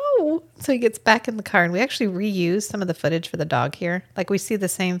 no. So he gets back in the car, and we actually reuse some of the footage for the dog here. Like we see the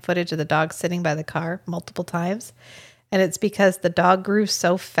same footage of the dog sitting by the car multiple times. And it's because the dog grew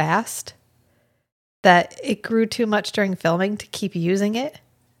so fast that it grew too much during filming to keep using it.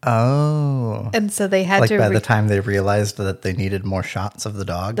 Oh. And so they had Like to... by the time they realized that they needed more shots of the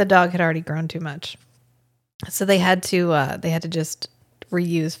dog. The dog had already grown too much. So they had to just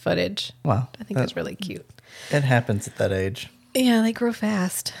reuse footage. Wow. I think it's really cute. It happens at that age. Yeah, they grow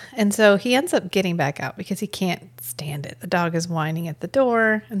fast. And so he ends up getting back out because he can't stand it. The dog is whining at the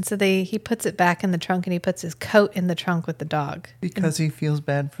door. And so he puts it back in the trunk and he puts his coat in the trunk with the dog. Because he feels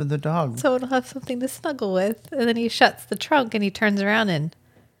bad for the dog. So it'll have something to snuggle with. And then he shuts the trunk and he turns around and,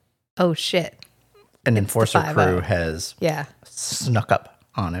 oh shit. An enforcer 5-0. crew has Yeah. snuck up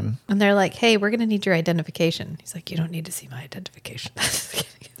on him. And they're like, hey, we're going to need your identification. He's like, you don't need to see my identification.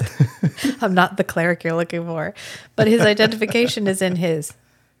 I'm not the cleric you're looking for. But his identification is in his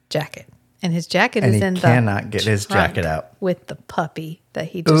jacket. And his jacket And is he in the cannot get his trunk jacket out. with the puppy that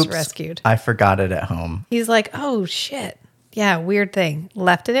he just Oops, rescued. I forgot it at home. He's like, oh, shit. Yeah, weird thing.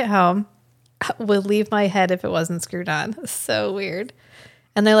 Left it at home. Would leave my head if it wasn't screwed on. So weird.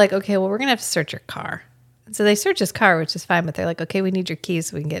 And they're like, okay, well, we're going to have to search your car. So they search his car, which is fine, but they're like, okay, we need your keys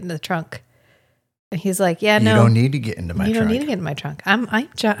so we can get into the trunk. And he's like, yeah, no. You don't need to get into my trunk. You don't need to get in my trunk. I'm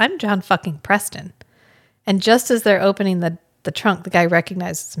John fucking Preston. And just as they're opening the trunk, the guy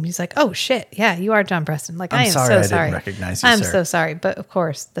recognizes him. He's like, oh shit, yeah, you are John Preston. Like, I am so I sorry. didn't recognize you, I'm sir. so sorry. But of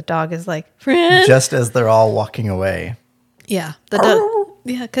course, the dog is like, friend. Just as they're all walking away. Yeah. The dog.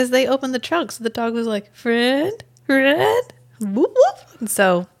 Yeah, because they opened the trunk. So the dog was like, friend. Whoop, whoop. And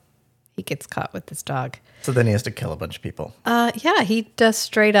so he gets caught with this dog. So then he has to kill a bunch of people. Yeah, he just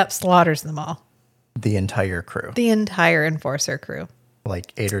straight up slaughters them all. The entire crew. The entire enforcer crew.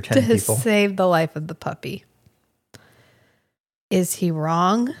 Like 8 or 10 To people. save the life of the puppy. Is he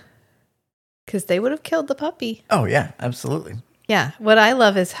wrong? Because they would have killed the puppy. Oh, yeah, absolutely. Yeah. What I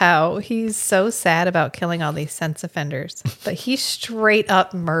love is how he's so sad about killing all these sense offenders, but he straight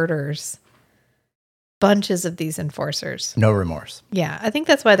up murders bunches of these enforcers. No remorse. Yeah. I think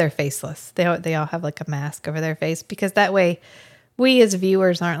that's why they're faceless. They all have like a mask over their face because that way we as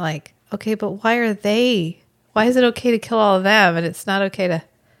viewers aren't like, okay, but why is it okay to kill all of them and it's not okay to...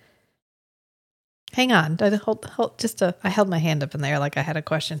 Hang on. I held my hand up in there like I had a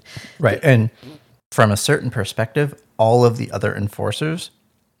question. Right. And from a certain perspective, all of the other enforcers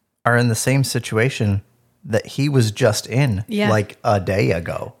are in the same situation that he was just in like a day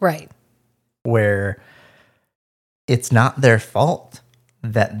ago. Right. Where it's not their fault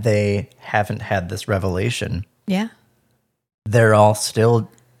that they haven't had this revelation. Yeah. They're all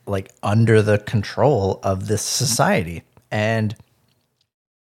still like under the control of this society. And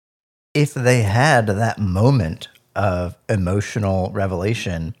if they had that moment of emotional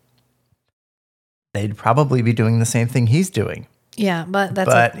revelation, they'd probably be doing the same thing he's doing. Yeah,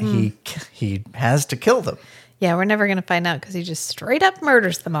 but he has to kill them. Yeah, we're never going to find out because he just straight up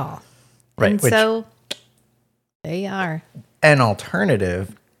murders them all. Right. And so there you are. An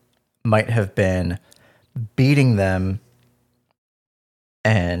alternative might have been beating them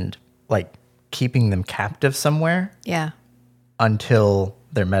and like keeping them captive somewhere. Yeah. Until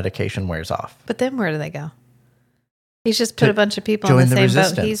their medication wears off. But then where do they go? He's just put a bunch of people in the same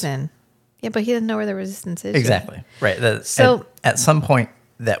boat he's in. Yeah, but he doesn't know where the resistance is. Exactly. Yet. Right. So at some point,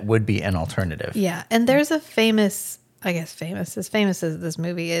 that would be an alternative. Yeah. And there's a famous, as famous as this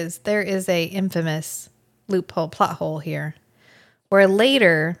movie is, there is a infamous plot hole here where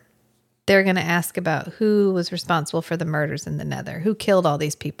later they're going to ask about who was responsible for the murders in the Nether, who killed all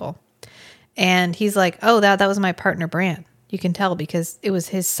these people. And he's like, oh, that was my partner, Bran. You can tell because it was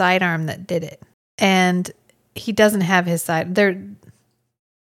his sidearm that did it. And he doesn't have his side.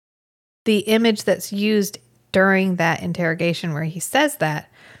 The image that's used during that interrogation where he says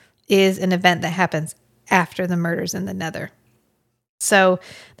that is an event that happens after the murders in the Nether. So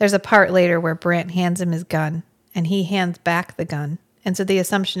there's a part later where Brant hands him his gun and he hands back the gun. And so the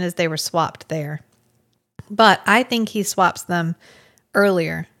assumption is they were swapped there. But I think he swaps them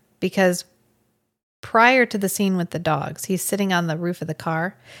earlier because prior to the scene with the dogs, he's sitting on the roof of the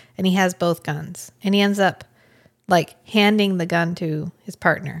car and he has both guns. And he ends up like handing the gun to his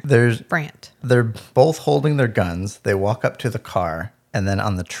partner, Brant. They're both holding their guns. They walk up to the car, and then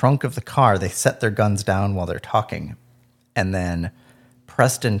on the trunk of the car, they set their guns down while they're talking. And then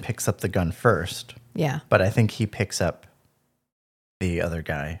Preston picks up the gun first. Yeah. But I think he picks up the other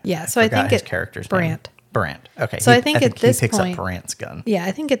guy. Yeah, so I think his character's Brant. name. Brant. Okay. So I think at this he picks point, up Brant's gun. Yeah,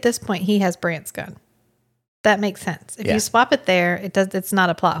 I think at this point he has Brant's gun. That makes sense. If Yeah. you swap it there, it's not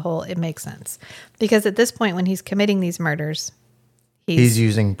a plot hole. It makes sense. Because at this point when he's committing these murders, he's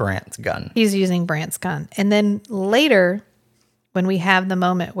using Brant's gun. He's using Brant's gun. And then later, when we have the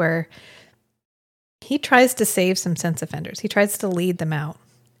moment where he tries to save some sex offenders, he tries to lead them out.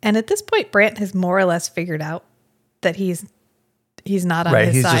 And at this point, Brant has more or less figured out that he's not on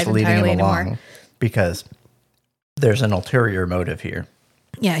his side entirely anymore. Because there's an ulterior motive here.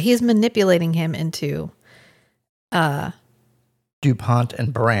 Yeah, he's manipulating him into... DuPont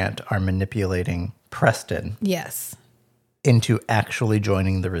and Brant are manipulating Preston. Yes. Into actually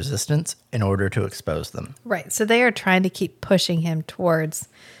joining the resistance in order to expose them. Right. So they are trying to keep pushing him towards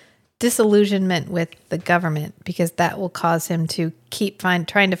disillusionment with the government because that will cause him to keep trying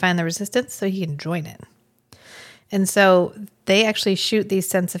to find the resistance so he can join it. And so they actually shoot these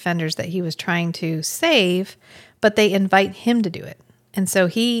sex offenders that he was trying to save, but they invite him to do it. And so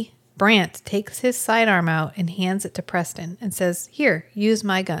Brant takes his sidearm out and hands it to Preston and says, "Here, use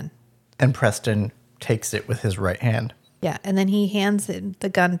my gun." And Preston takes it with his right hand. Yeah, and then he hands the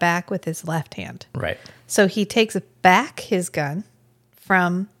gun back with his left hand. Right. So he takes back his gun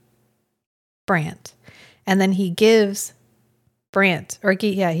from Brant, and then he gives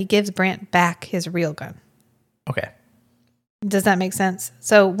he gives Brant back his real gun. Okay. Does that make sense?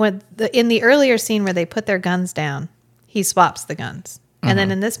 So in the earlier scene where they put their guns down, he swaps the guns. And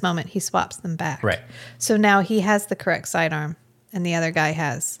then in this moment, he swaps them back. Right. So now he has the correct sidearm, and the other guy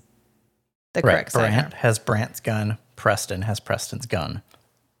has the correct sidearm. Brant has Brant's gun. Preston has Preston's gun.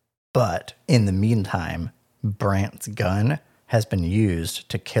 But in the meantime, Brant's gun has been used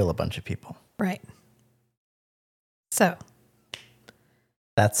to kill a bunch of people. Right. So.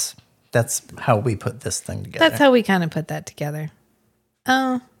 That's how we put this thing together. That's how we kind of put that together.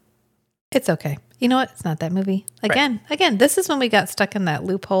 Oh, it's okay. You know what? It's not that movie. Again, this is when we got stuck in that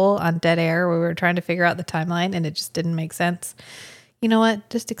loophole on Dead Air where we were trying to figure out the timeline and it just didn't make sense. You know what?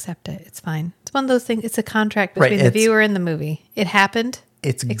 Just accept it. It's fine. It's one of those things. It's a contract between the viewer and the movie. It happened.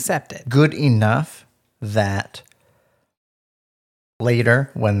 Accept it. Good enough that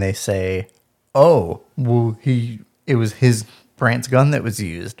later when they say, "Oh, well, it was his Brant's gun that was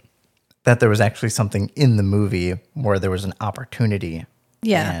used," that there was actually something in the movie where there was an opportunity.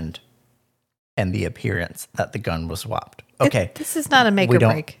 Yeah. And the appearance that the gun was swapped. Okay. This is not a make or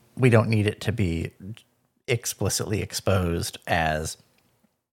break. We don't need it to be explicitly exposed as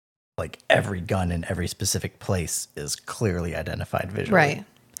like every gun in every specific place is clearly identified visually. Right.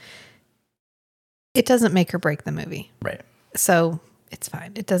 It doesn't make or break the movie. Right. So it's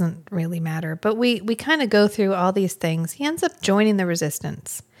fine. It doesn't really matter. But we kind of go through all these things. He ends up joining the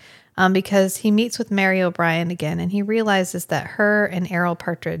resistance. Because he meets with Mary O'Brien again, and he realizes that her and Errol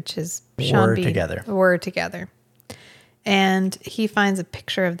Partridge, were together. And he finds a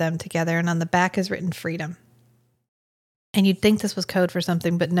picture of them together, and on the back is written "Freedom." And you'd think this was code for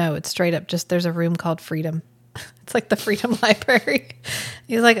something, but no, it's straight up just there's a room called Freedom. It's like the Freedom Library.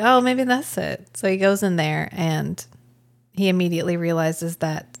 He's like, oh, maybe that's it. So he goes in there, and he immediately realizes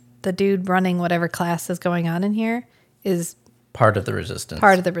that the dude running whatever class is going on in here is part of the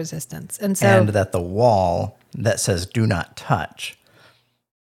resistance. And so, and that the wall that says "Do not touch"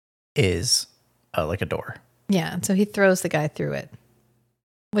 is like a door. Yeah, and so he throws the guy through it,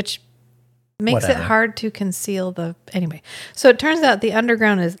 which makes it hard to conceal anyway. So it turns out the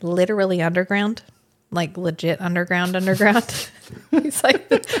underground is literally underground, like legit underground. He's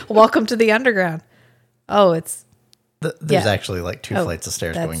like, "Welcome to the underground." Oh, it's there's actually like two flights of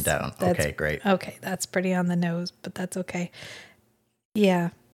stairs going down. Okay, great. Okay, that's pretty on the nose, but that's okay. Yeah.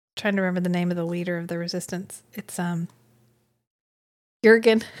 Trying to remember the name of the leader of the resistance. It's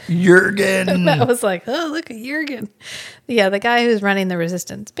Jurgen. Jurgen. I was like, oh, look at Jurgen. Yeah, the guy who's running the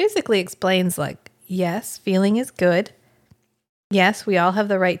resistance basically explains like, yes, feeling is good. Yes, we all have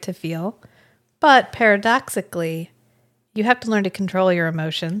the right to feel. But paradoxically, you have to learn to control your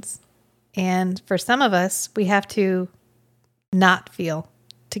emotions. And for some of us, we have to not feel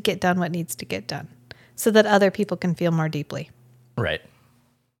to get done what needs to get done. so that other people can feel more deeply. Right.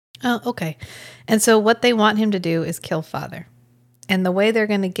 Oh, okay. And so what they want him to do is kill Father. And the way they're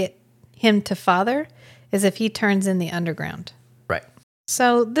going to get him to Father is if he turns in the underground. Right.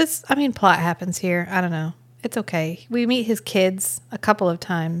 So this, plot happens here. I don't know. It's okay. We meet his kids a couple of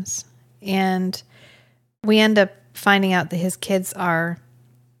times, and we end up finding out that his kids are,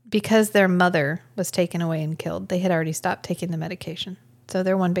 because their mother was taken away and killed, they had already stopped taking the medication. So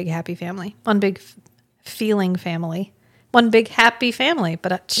they're one big happy family, one big feeling family. One big happy family,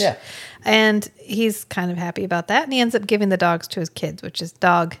 but yeah. And he's kind of happy about that, and he ends up giving the dog to his kids, which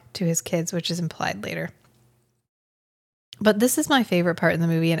is implied later. But this is my favorite part in the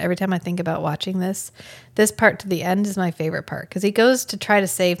movie, and every time I think about watching this part to the end is my favorite part, because he goes to try to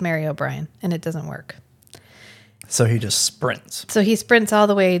save Mary O'Brien, and it doesn't work. So he just sprints. So he sprints all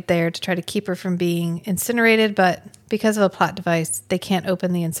the way there to try to keep her from being incinerated, but because of a plot device, they can't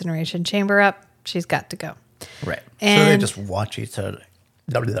open the incineration chamber up. She's got to go. Right. And so they just watch each other.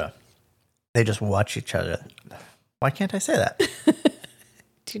 They just watch each other. Why can't I say that?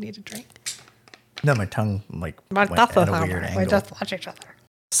 Do you need a drink? No, my tongue went at a weird angle. We just watch each other.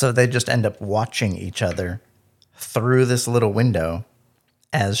 So they just end up watching each other through this little window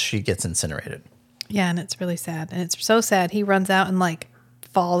as she gets incinerated. Yeah, and it's really sad. And it's so sad. He runs out and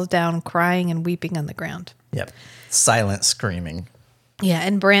falls down crying and weeping on the ground. Yep. Silent screaming. Yeah,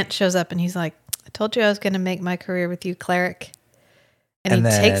 and Brant shows up and he's like, I told you I was going to make my career with you, cleric. And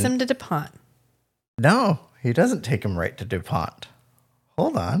he takes him to DuPont. No, he doesn't take him right to DuPont.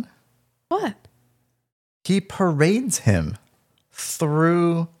 Hold on. What? He parades him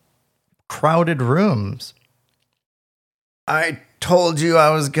through crowded rooms. I told you I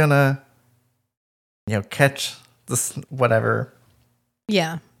was going to, catch this, whatever.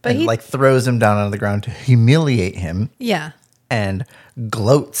 Yeah. But he throws him down on the ground to humiliate him. Yeah. And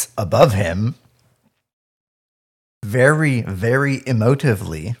gloats above him. Very, very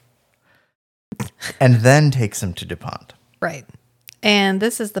emotively, and then takes him to DuPont. Right. And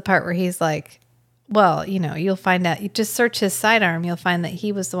this is the part where he's like, well, you'll find out. You just search his sidearm. You'll find that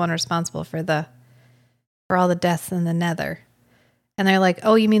he was the one responsible for all the deaths in the Nether. And they're like,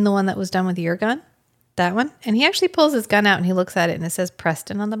 oh, you mean the one that was done with your gun? That one? And he actually pulls his gun out and he looks at it and it says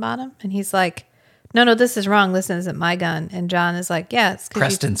Preston on the bottom. And he's like, no, this is wrong. This isn't my gun. And John is like, yeah, it's because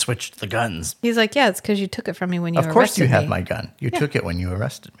Preston switched the guns. He's like, yeah, it's because you took it from me when you arrested me. Of course you have my gun. You took it when you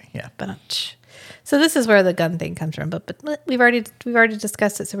arrested me. Yeah. So this is where the gun thing comes from. But we've already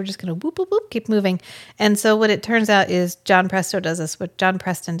discussed it. So we're just going to whoop, whoop, whoop, keep moving. And so what it turns out is John Preston does a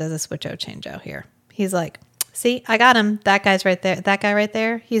switch-o change-o here. He's like, see, I got him. That guy's right there. That guy right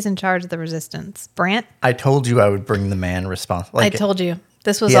there, he's in charge of the resistance. Brant? I told you I would bring the man responsible. I told you.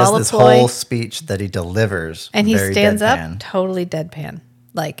 This was he all has a ploy. This whole speech that he delivers, and he stands deadpan. up totally deadpan.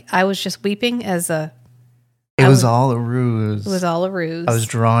 I was just weeping as a. It was all a ruse. It was all a ruse. I was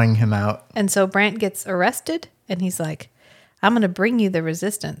drawing him out. And so Brant gets arrested, and he's like, "I'm going to bring you the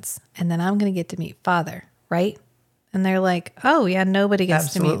resistance, and then I'm going to get to meet Father, right?" And they're like, "Oh yeah, nobody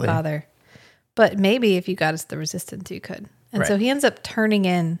gets to meet Father, but maybe if you got us the resistance, you could." And so he ends up turning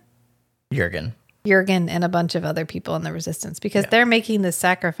in Jurgen and a bunch of other people in the resistance because they're making this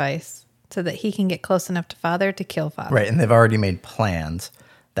sacrifice so that he can get close enough to Father to kill Father. Right, and they've already made plans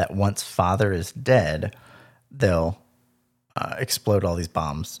that once Father is dead, they'll explode all these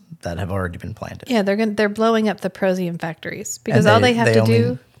bombs that have already been planted. Yeah, they're blowing up the Prosium factories because all they have to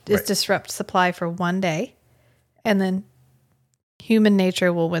do is disrupt supply for one day, and then human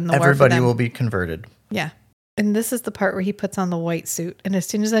nature will win the war for them. Everybody will be converted. Yeah. And this is the part where he puts on the white suit. And as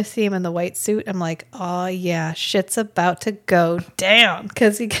soon as I see him in the white suit, I'm like, oh, yeah, shit's about to go down.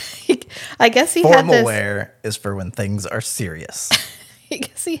 Because I guess he had this. Formal wear is for when things are serious. I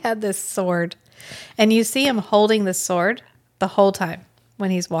guess he had this sword. And you see him holding the sword the whole time when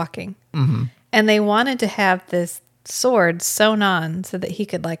he's walking. Mm-hmm. And they wanted to have this sword sewn on so that he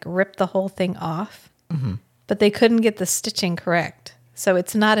could rip the whole thing off. Mm-hmm. But they couldn't get the stitching correct. So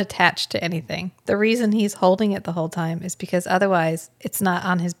it's not attached to anything. The reason he's holding it the whole time is because otherwise it's not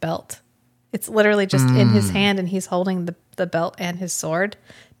on his belt. It's literally just in his hand and he's holding the belt and his sword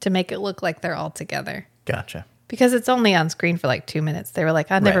to make it look like they're all together. Gotcha. Because it's only on screen for 2 minutes. They were like,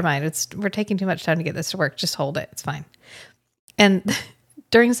 oh, never mind. We're taking too much time to get this to work. Just hold it. It's fine. And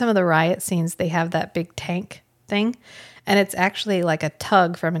during some of the riot scenes, they have that big tank thing. And it's actually like a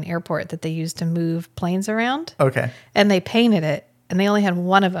tug from an airport that they use to move planes around. Okay. And they painted it. And they only had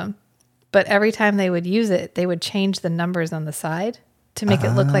one of them. But every time they would use it, they would change the numbers on the side to make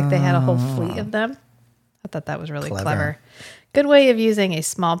it look like they had a whole fleet of them. I thought that was really clever. Good way of using a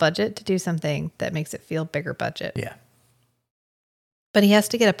small budget to do something that makes it feel bigger budget. Yeah. But he has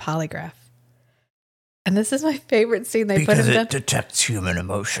to get a polygraph. And this is my favorite scene. They put him down. Detects human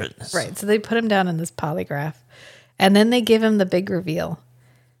emotions. Right. So they put him down in this polygraph. And then they give him the big reveal.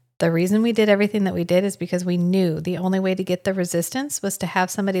 The reason we did everything that we did is because we knew the only way to get the resistance was to have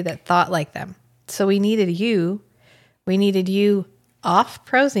somebody that thought like them. So we needed you. We needed you off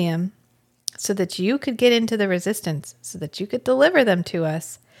Prosium so that you could get into the resistance, so that you could deliver them to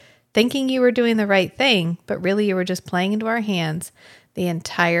us, thinking you were doing the right thing, but really you were just playing into our hands the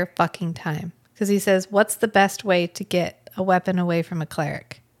entire fucking time. Because he says, what's the best way to get a weapon away from a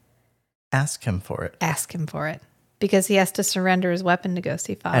cleric? Ask him for it. Ask him for it. Because he has to surrender his weapon to go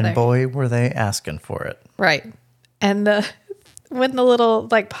see Father. And boy, were they asking for it. Right. And when the little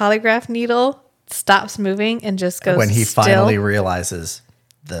polygraph needle stops moving and just goes when he still, finally realizes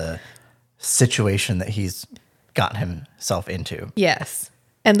the situation that he's got himself into. Yes.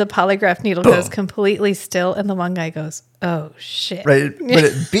 And the polygraph needle goes completely still, and the one guy goes, "Oh shit!" Right, but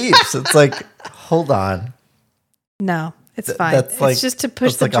it beeps. It's like, hold on. No, it's fine. That's it's just to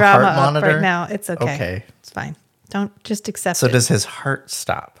push the drama up right now. It's okay. Okay, it's fine. Don't just accept it. So does his heart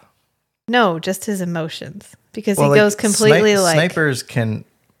stop? No, just his emotions, because he goes completely snipers can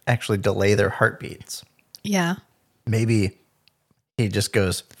actually delay their heartbeats. Yeah. Maybe he just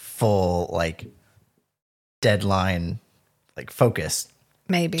goes full deadline, focus.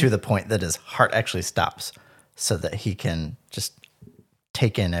 Maybe. To the point that his heart actually stops so that he can just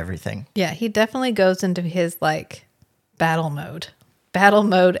take in everything. Yeah, he definitely goes into his battle mode. Battle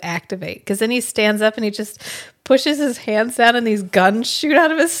mode activate. Because then he stands up and he just pushes his hands down and these guns shoot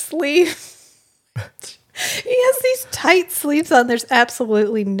out of his sleeve. He has these tight sleeves on. There's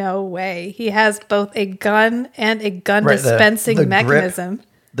absolutely no way. He has both a gun and a gun dispensing mechanism.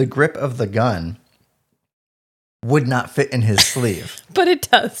 The grip of the gun would not fit in his sleeve. But it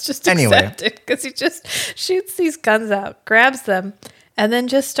does. Just accept it. Because he just shoots these guns out, grabs them, and then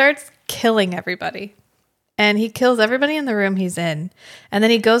just starts killing everybody. And he kills everybody in the room he's in. And then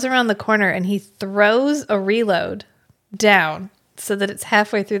he goes around the corner and he throws a reload down so that it's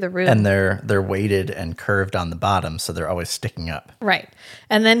halfway through the room. And they're weighted and curved on the bottom, so they're always sticking up. Right.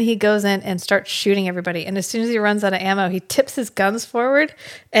 And then he goes in and starts shooting everybody. And as soon as he runs out of ammo, he tips his guns forward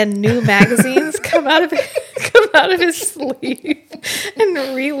and new magazines come out of his sleeve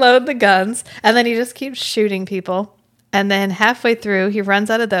and reload the guns. And then he just keeps shooting people. And then halfway through, he runs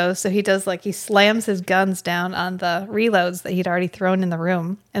out of those. So he does he slams his guns down on the reloads that he'd already thrown in the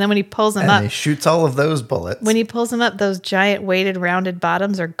room. And then when he pulls them up, he shoots all of those bullets. When he pulls them up, those giant weighted rounded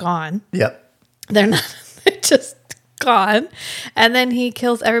bottoms are gone. Yep. They're not, they're just gone. And then he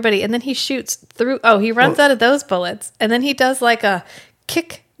kills everybody. And then he shoots through. Oh, he runs out of those bullets. And then he does a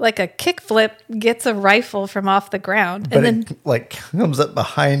kick flip, gets a rifle from off the ground, but and then it comes up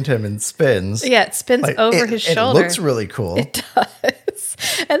behind him and spins. Yeah, it spins over his shoulder. It looks really cool. It does.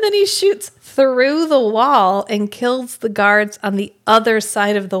 And then he shoots through the wall and kills the guards on the other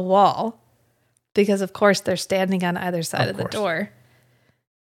side of the wall, because of course they're standing on either side of the door.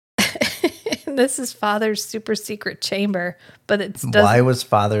 And this is Father's super secret chamber, but it's why was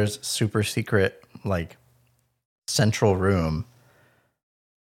Father's super secret central room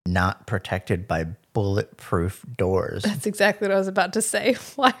not protected by bulletproof doors? That's exactly what I was about to say.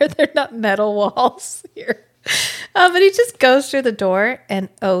 Why are there not metal walls here? But he just goes through the door and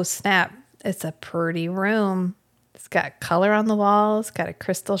oh snap, it's a pretty room. It's got color on the walls, got a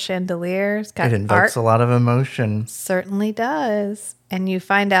crystal chandelier, it's got it invokes a lot of emotion. Certainly does. And you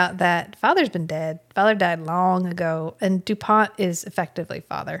find out that Father's been dead. Father died long ago, and DuPont is effectively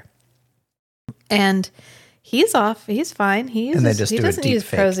Father. And he's off. He's fine. And they just do a deep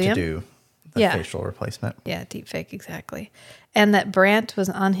fake to do the facial replacement. Yeah, deep fake, exactly. And that Brandt was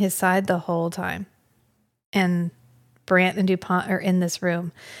on his side the whole time. And Brandt and DuPont are in this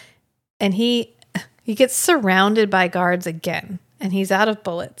room. And he gets surrounded by guards again. And he's out of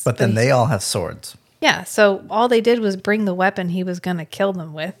bullets. But then they all have swords. Yeah, so all they did was bring the weapon he was going to kill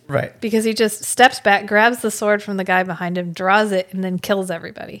them with. Right. Because he just steps back, grabs the sword from the guy behind him, draws it, and then kills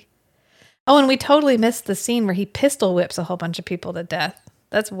everybody. Oh, and we totally missed the scene where he pistol whips a whole bunch of people to death.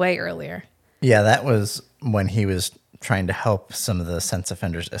 That's way earlier. Yeah, that was when he was trying to help some of the sense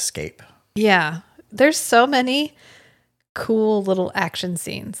offenders escape. Yeah, there's so many cool little action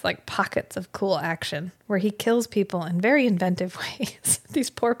scenes, pockets of cool action, where he kills people in very inventive ways. These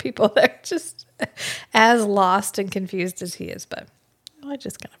poor people, they're just as lost and confused as he is, but I'm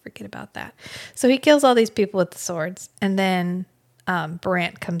just going to forget about that. So he kills all these people with the swords, and then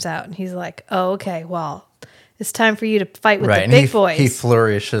Brandt comes out, and he's like, oh, okay, well, it's time for you to fight with the big boys. He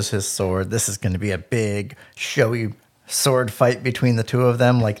flourishes his sword. This is going to be a big, showy sword fight between the two of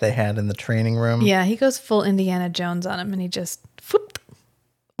them like they had in the training room. Yeah, he goes full Indiana Jones on him, and he just, whoop,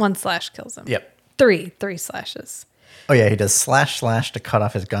 one slash kills him. Yep. Three slashes. Oh, yeah, he does slash to cut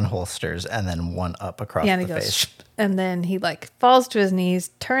off his gun holsters and then one up across Yeah, and the he goes, face. and then he like falls to his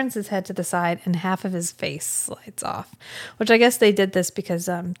knees, turns his head to the side, and half of his face slides off. Which I guess they did this because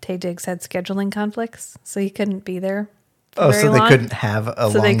Taye Diggs had scheduling conflicts, so he couldn't be there. Oh, so they couldn't have a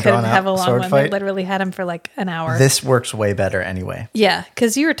long, drawn-out sword fight? They literally had him for like an hour. This works way better anyway. Yeah,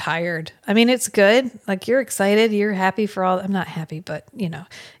 because you're tired. I mean, it's good. Like, you're excited. You're happy for all... I'm not happy, but, you know,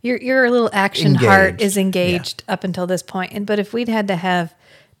 your little action heart is engaged up until this point. But if we'd had to have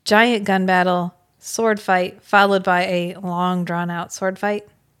giant gun battle, sword fight, followed by a long, drawn-out sword fight,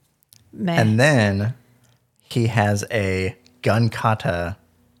 meh. And then he has a gun kata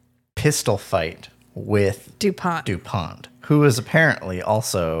pistol fight with DuPont, who is apparently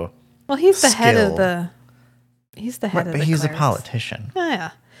also he's the head of the but he's a politician. Oh,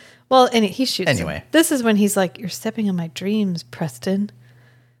 yeah. Well, and he shoots anyway. him. This is when he's like, "You're stepping on my dreams, Preston."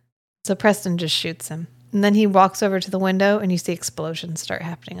 So Preston just shoots him. And then he walks over to the window and you see explosions start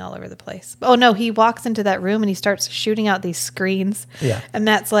happening all over the place. Oh no, he walks into that room and he starts shooting out these screens. Yeah. And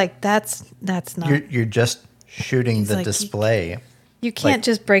that's like, that's not. You're just shooting the display. You can't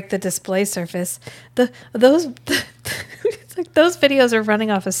just break the display surface. It's like those videos are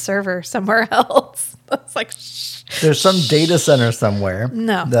running off a server somewhere else. It's like, shh. There's some data center somewhere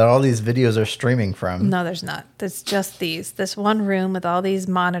that all these videos are streaming from. No, there's not. It's just this one room with all these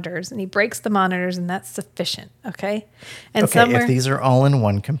monitors, and he breaks the monitors, and that's sufficient. Okay. And if these are all in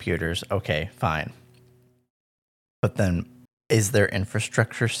one computers, okay, fine. But then, is their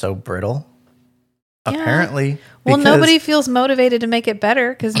infrastructure so brittle? Yeah. Apparently. Well, nobody feels motivated to make it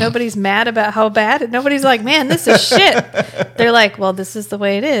better because nobody's mad about how bad it. Nobody's like, man, this is shit. They're like, well, this is the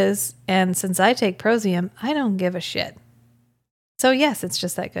way it is. And since I take Prosium, I don't give a shit. So yes, it's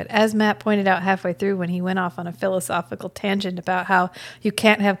just that good. As Matt pointed out halfway through when he went off on a philosophical tangent about how you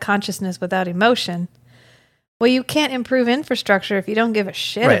can't have consciousness without emotion. Well, you can't improve infrastructure if you don't give a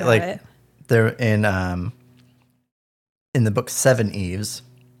shit about it. They're in the book Seven Eves,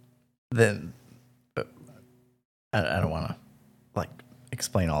 I don't want to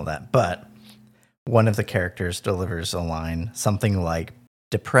explain all that, but one of the characters delivers a line, something like,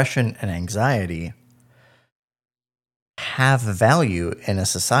 depression and anxiety have value in a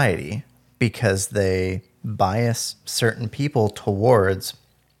society because they bias certain people towards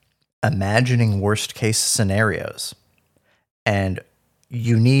imagining worst case scenarios. And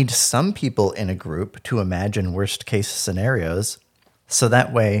you need some people in a group to imagine worst case scenarios so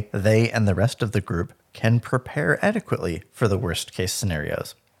that way they and the rest of the group can prepare adequately for the worst case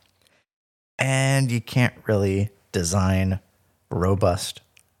scenarios. And you can't really design robust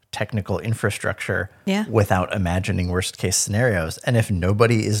technical infrastructure without imagining worst case scenarios. And if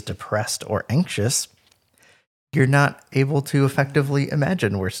nobody is depressed or anxious, you're not able to effectively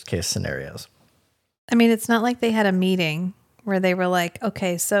imagine worst case scenarios. I mean, it's not like they had a meeting where they were like,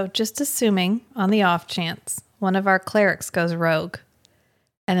 okay, so just assuming on the off chance one of our clerics goes rogue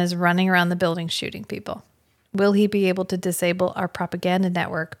and is running around the building shooting people, will he be able to disable our propaganda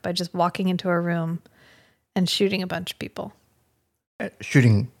network by just walking into a room and shooting a bunch of people?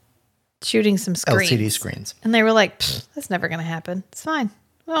 Shooting some screens. LCD screens. And they were like, that's never going to happen. It's fine.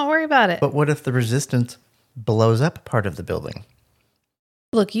 Don't worry about it. But what if the resistance blows up part of the building?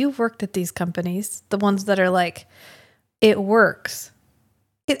 Look, you've worked at these companies, the ones that are like, it works.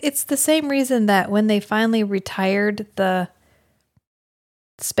 It's the same reason that when they finally retired the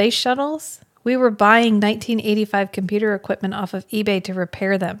space shuttles, we were buying 1985 computer equipment off of eBay to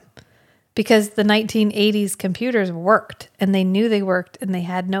repair them because the 1980s computers worked and they knew they worked and they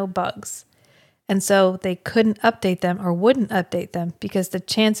had no bugs. And so they couldn't update them or wouldn't update them because the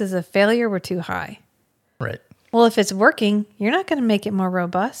chances of failure were too high. Right. Well, if it's working, you're not going to make it more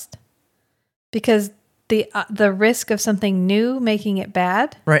robust because the risk of something new making it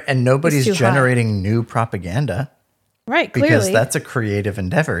bad. Right. And nobody's generating new propaganda. Right, clearly. Because that's a creative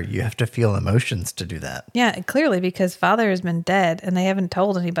endeavor. You have to feel emotions to do that. Yeah, clearly because Father has been dead and they haven't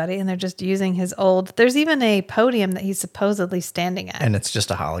told anybody and they're just using his old... There's even a podium that he's supposedly standing at. And it's just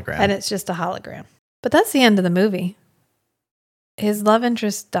a hologram. But that's the end of the movie. His love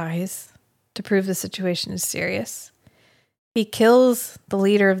interest dies to prove the situation is serious. He kills the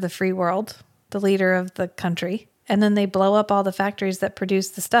leader of the free world, the leader of the country, and then they blow up all the factories that produce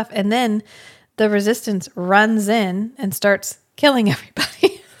the stuff. And then the resistance runs in and starts killing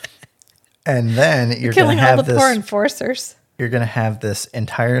everybody. And then you're killing all the poor enforcers. You're going to have this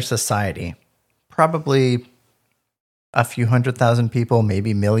entire society, probably a few 100,000 people,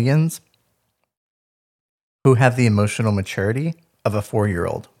 maybe millions, who have the emotional maturity of a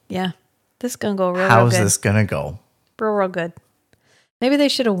 4-year-old. Yeah. This is going to go real good. How's this going to go? Real good. Maybe they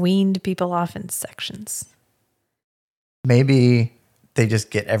should have weaned people off in sections. Maybe they just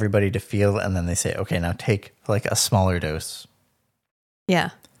get everybody to feel, and then they say, okay, now take like a smaller dose.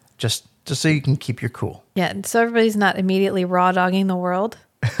 Yeah. Just so you can keep your cool. Yeah. And so everybody's not immediately raw dogging the world.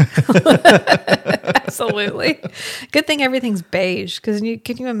 Absolutely. Good thing everything's beige, because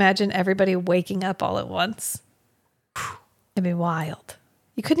can you imagine everybody waking up all at once? It'd be wild.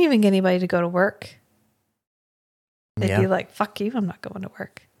 You couldn't even get anybody to go to work. They'd be like, fuck you, I'm not going to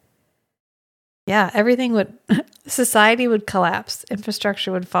work. Yeah, everything would, society would collapse,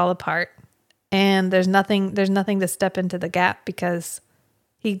 infrastructure would fall apart, and there's nothing to step into the gap because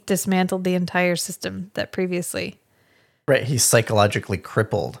he dismantled the entire system that previously. Right, he psychologically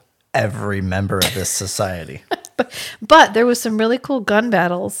crippled every member of this society. But there was some really cool gun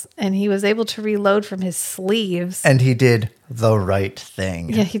battles, and he was able to reload from his sleeves. And he did the right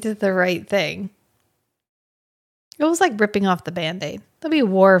thing. Yeah, he did the right thing. It was like ripping off the Band-Aid. There'll be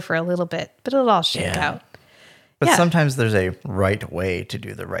war for a little bit, but it'll all shake out. But sometimes there's a right way to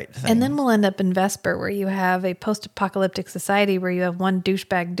do the right thing. And then we'll end up in Vesper, where you have a post-apocalyptic society where you have one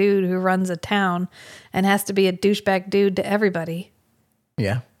douchebag dude who runs a town and has to be a douchebag dude to everybody.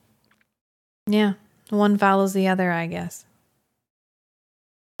 Yeah. Yeah. One follows the other, I guess.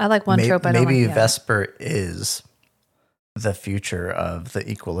 I like one trope. I don't like the other. Vesper is the future of the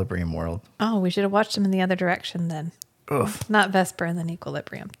Equilibrium world. Oh, we should have watched them in the other direction then. Oof. Not Vesper and then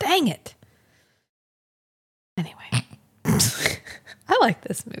Equilibrium. Dang it. Anyway. I like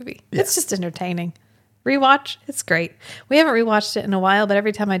this movie. Yes. It's just entertaining. Rewatch, it's great. We haven't rewatched it in a while, but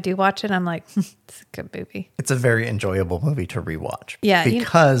every time I do watch it, I'm like, it's a good movie. It's a very enjoyable movie to rewatch. Yeah.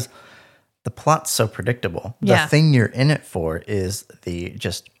 Because the plot's so predictable. The thing you're in it for is the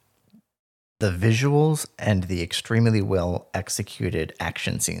visuals and the extremely well executed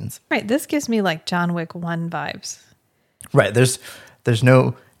action scenes. Right. This gives me like John Wick 1 vibes. Right. There's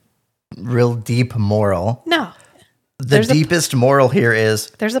no real deep moral. No. The deepest moral here is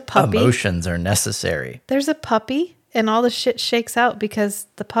there's a puppy. Emotions are necessary. There's a puppy, and all the shit shakes out because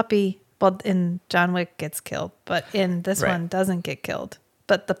the puppy, well, in John Wick gets killed, but in this one doesn't get killed.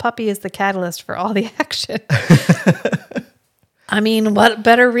 But the puppy is the catalyst for all the action. I mean, what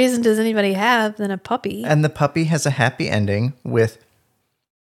better reason does anybody have than a puppy? And the puppy has a happy ending with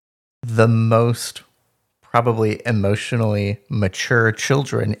the most probably emotionally mature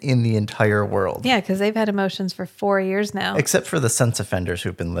children in the entire world. Yeah, because they've had emotions for 4 years now. Except for the sense offenders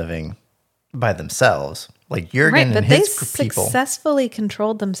who've been living by themselves. Like Jurgen and his people. They successfully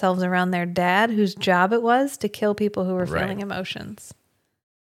controlled themselves around their dad, whose job it was to kill people who were feeling emotions.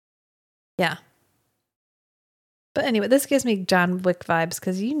 Yeah. But anyway, this gives me John Wick vibes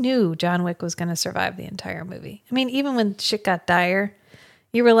because you knew John Wick was going to survive the entire movie. I mean, even when shit got dire,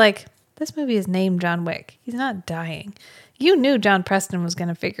 you were like, this movie is named John Wick. He's not dying. You knew John Preston was going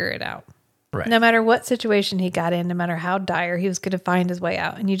to figure it out. Right. No matter what situation he got in, no matter how dire, he was going to find his way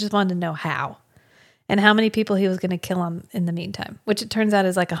out. And you just wanted to know how. And how many people he was going to kill him in the meantime, which it turns out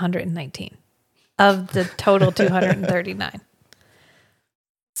is like 119 of the total 239.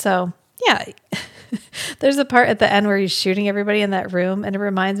 So, yeah. There's a part at the end where he's shooting everybody in that room, and it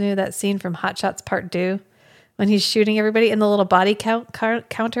reminds me of that scene from Hot Shots Part 2 when he's shooting everybody and the little body counter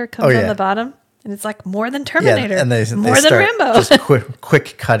comes on the bottom, and it's like more than Terminator, and they more than Rambo. Just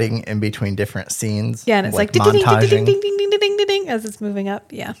quick cutting in between different scenes. Yeah, and it's like montaging ding, ding, ding, ding, ding, ding, ding, ding, as it's moving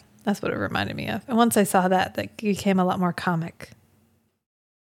up. Yeah, that's what it reminded me of. And once I saw that became a lot more comic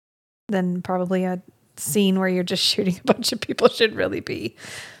than probably a scene where you're just shooting a bunch of people should really be.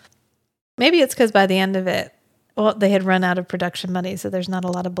 Maybe it's because by the end of it, well, they had run out of production money, so there's not a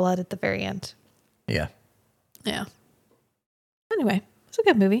lot of blood at the very end. Yeah. Yeah. Anyway, it's a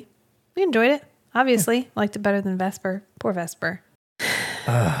good movie. We enjoyed it. Obviously, liked it better than Vesper. Poor Vesper.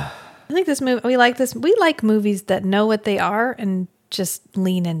 I think this movie, we like movies that know what they are and just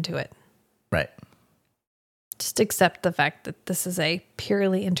lean into it. Right. Just accept the fact that this is a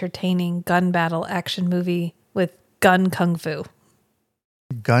purely entertaining gun battle action movie with gun kung fu.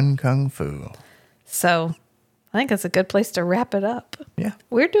 Gun kung fu. So I think that's a good place to wrap it up. Yeah.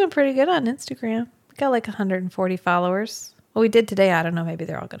 We're doing pretty good on Instagram. We got like 140 followers. Well, we did today. I don't know. Maybe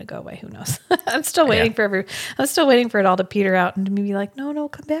they're all going to go away. Who knows? I'm still waiting for it all to peter out and to be like, no,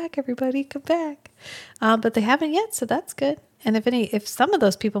 come back, everybody, come back. But they haven't yet, so that's good. And if some of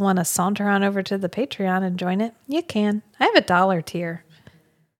those people want to saunter on over to the Patreon and join it, you can. I have a $1 tier.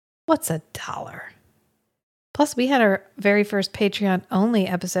 What's $1? Plus, we had our very first Patreon-only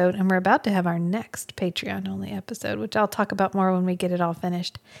episode, and we're about to have our next Patreon-only episode, which I'll talk about more when we get it all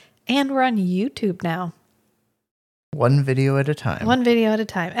finished. And we're on YouTube now. One video at a time. One video at a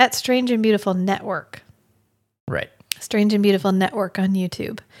time. At Strange and Beautiful Network. Right. Strange and Beautiful Network on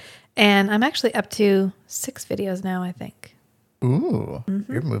YouTube. And I'm actually up to 6 videos now, I think. Ooh,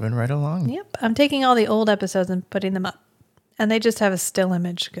 you're moving right along. Yep. I'm taking all the old episodes and putting them up. And they just have a still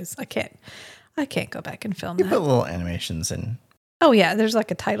image because I can't go back and film You that. put little animations in. Oh, yeah. There's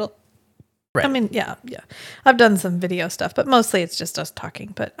like a title. Right. I mean, yeah. I've done some video stuff, but mostly it's just us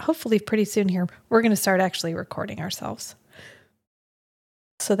talking. But hopefully pretty soon here, we're going to start actually recording ourselves.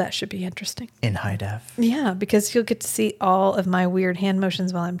 So that should be interesting. In high def. Yeah, because you'll get to see all of my weird hand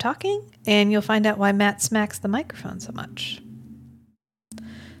motions while I'm talking, and you'll find out why Matt smacks the microphone so much.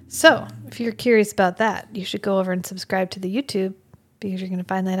 So, if you're curious about that, you should go over and subscribe to the YouTube, because you're going to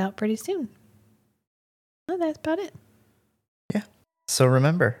find that out pretty soon. Well, that's about it. Yeah. So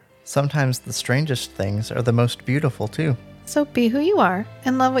remember, sometimes the strangest things are the most beautiful too. So be who you are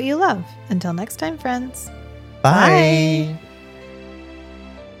and love what you love. Until next time, friends. Bye. Bye.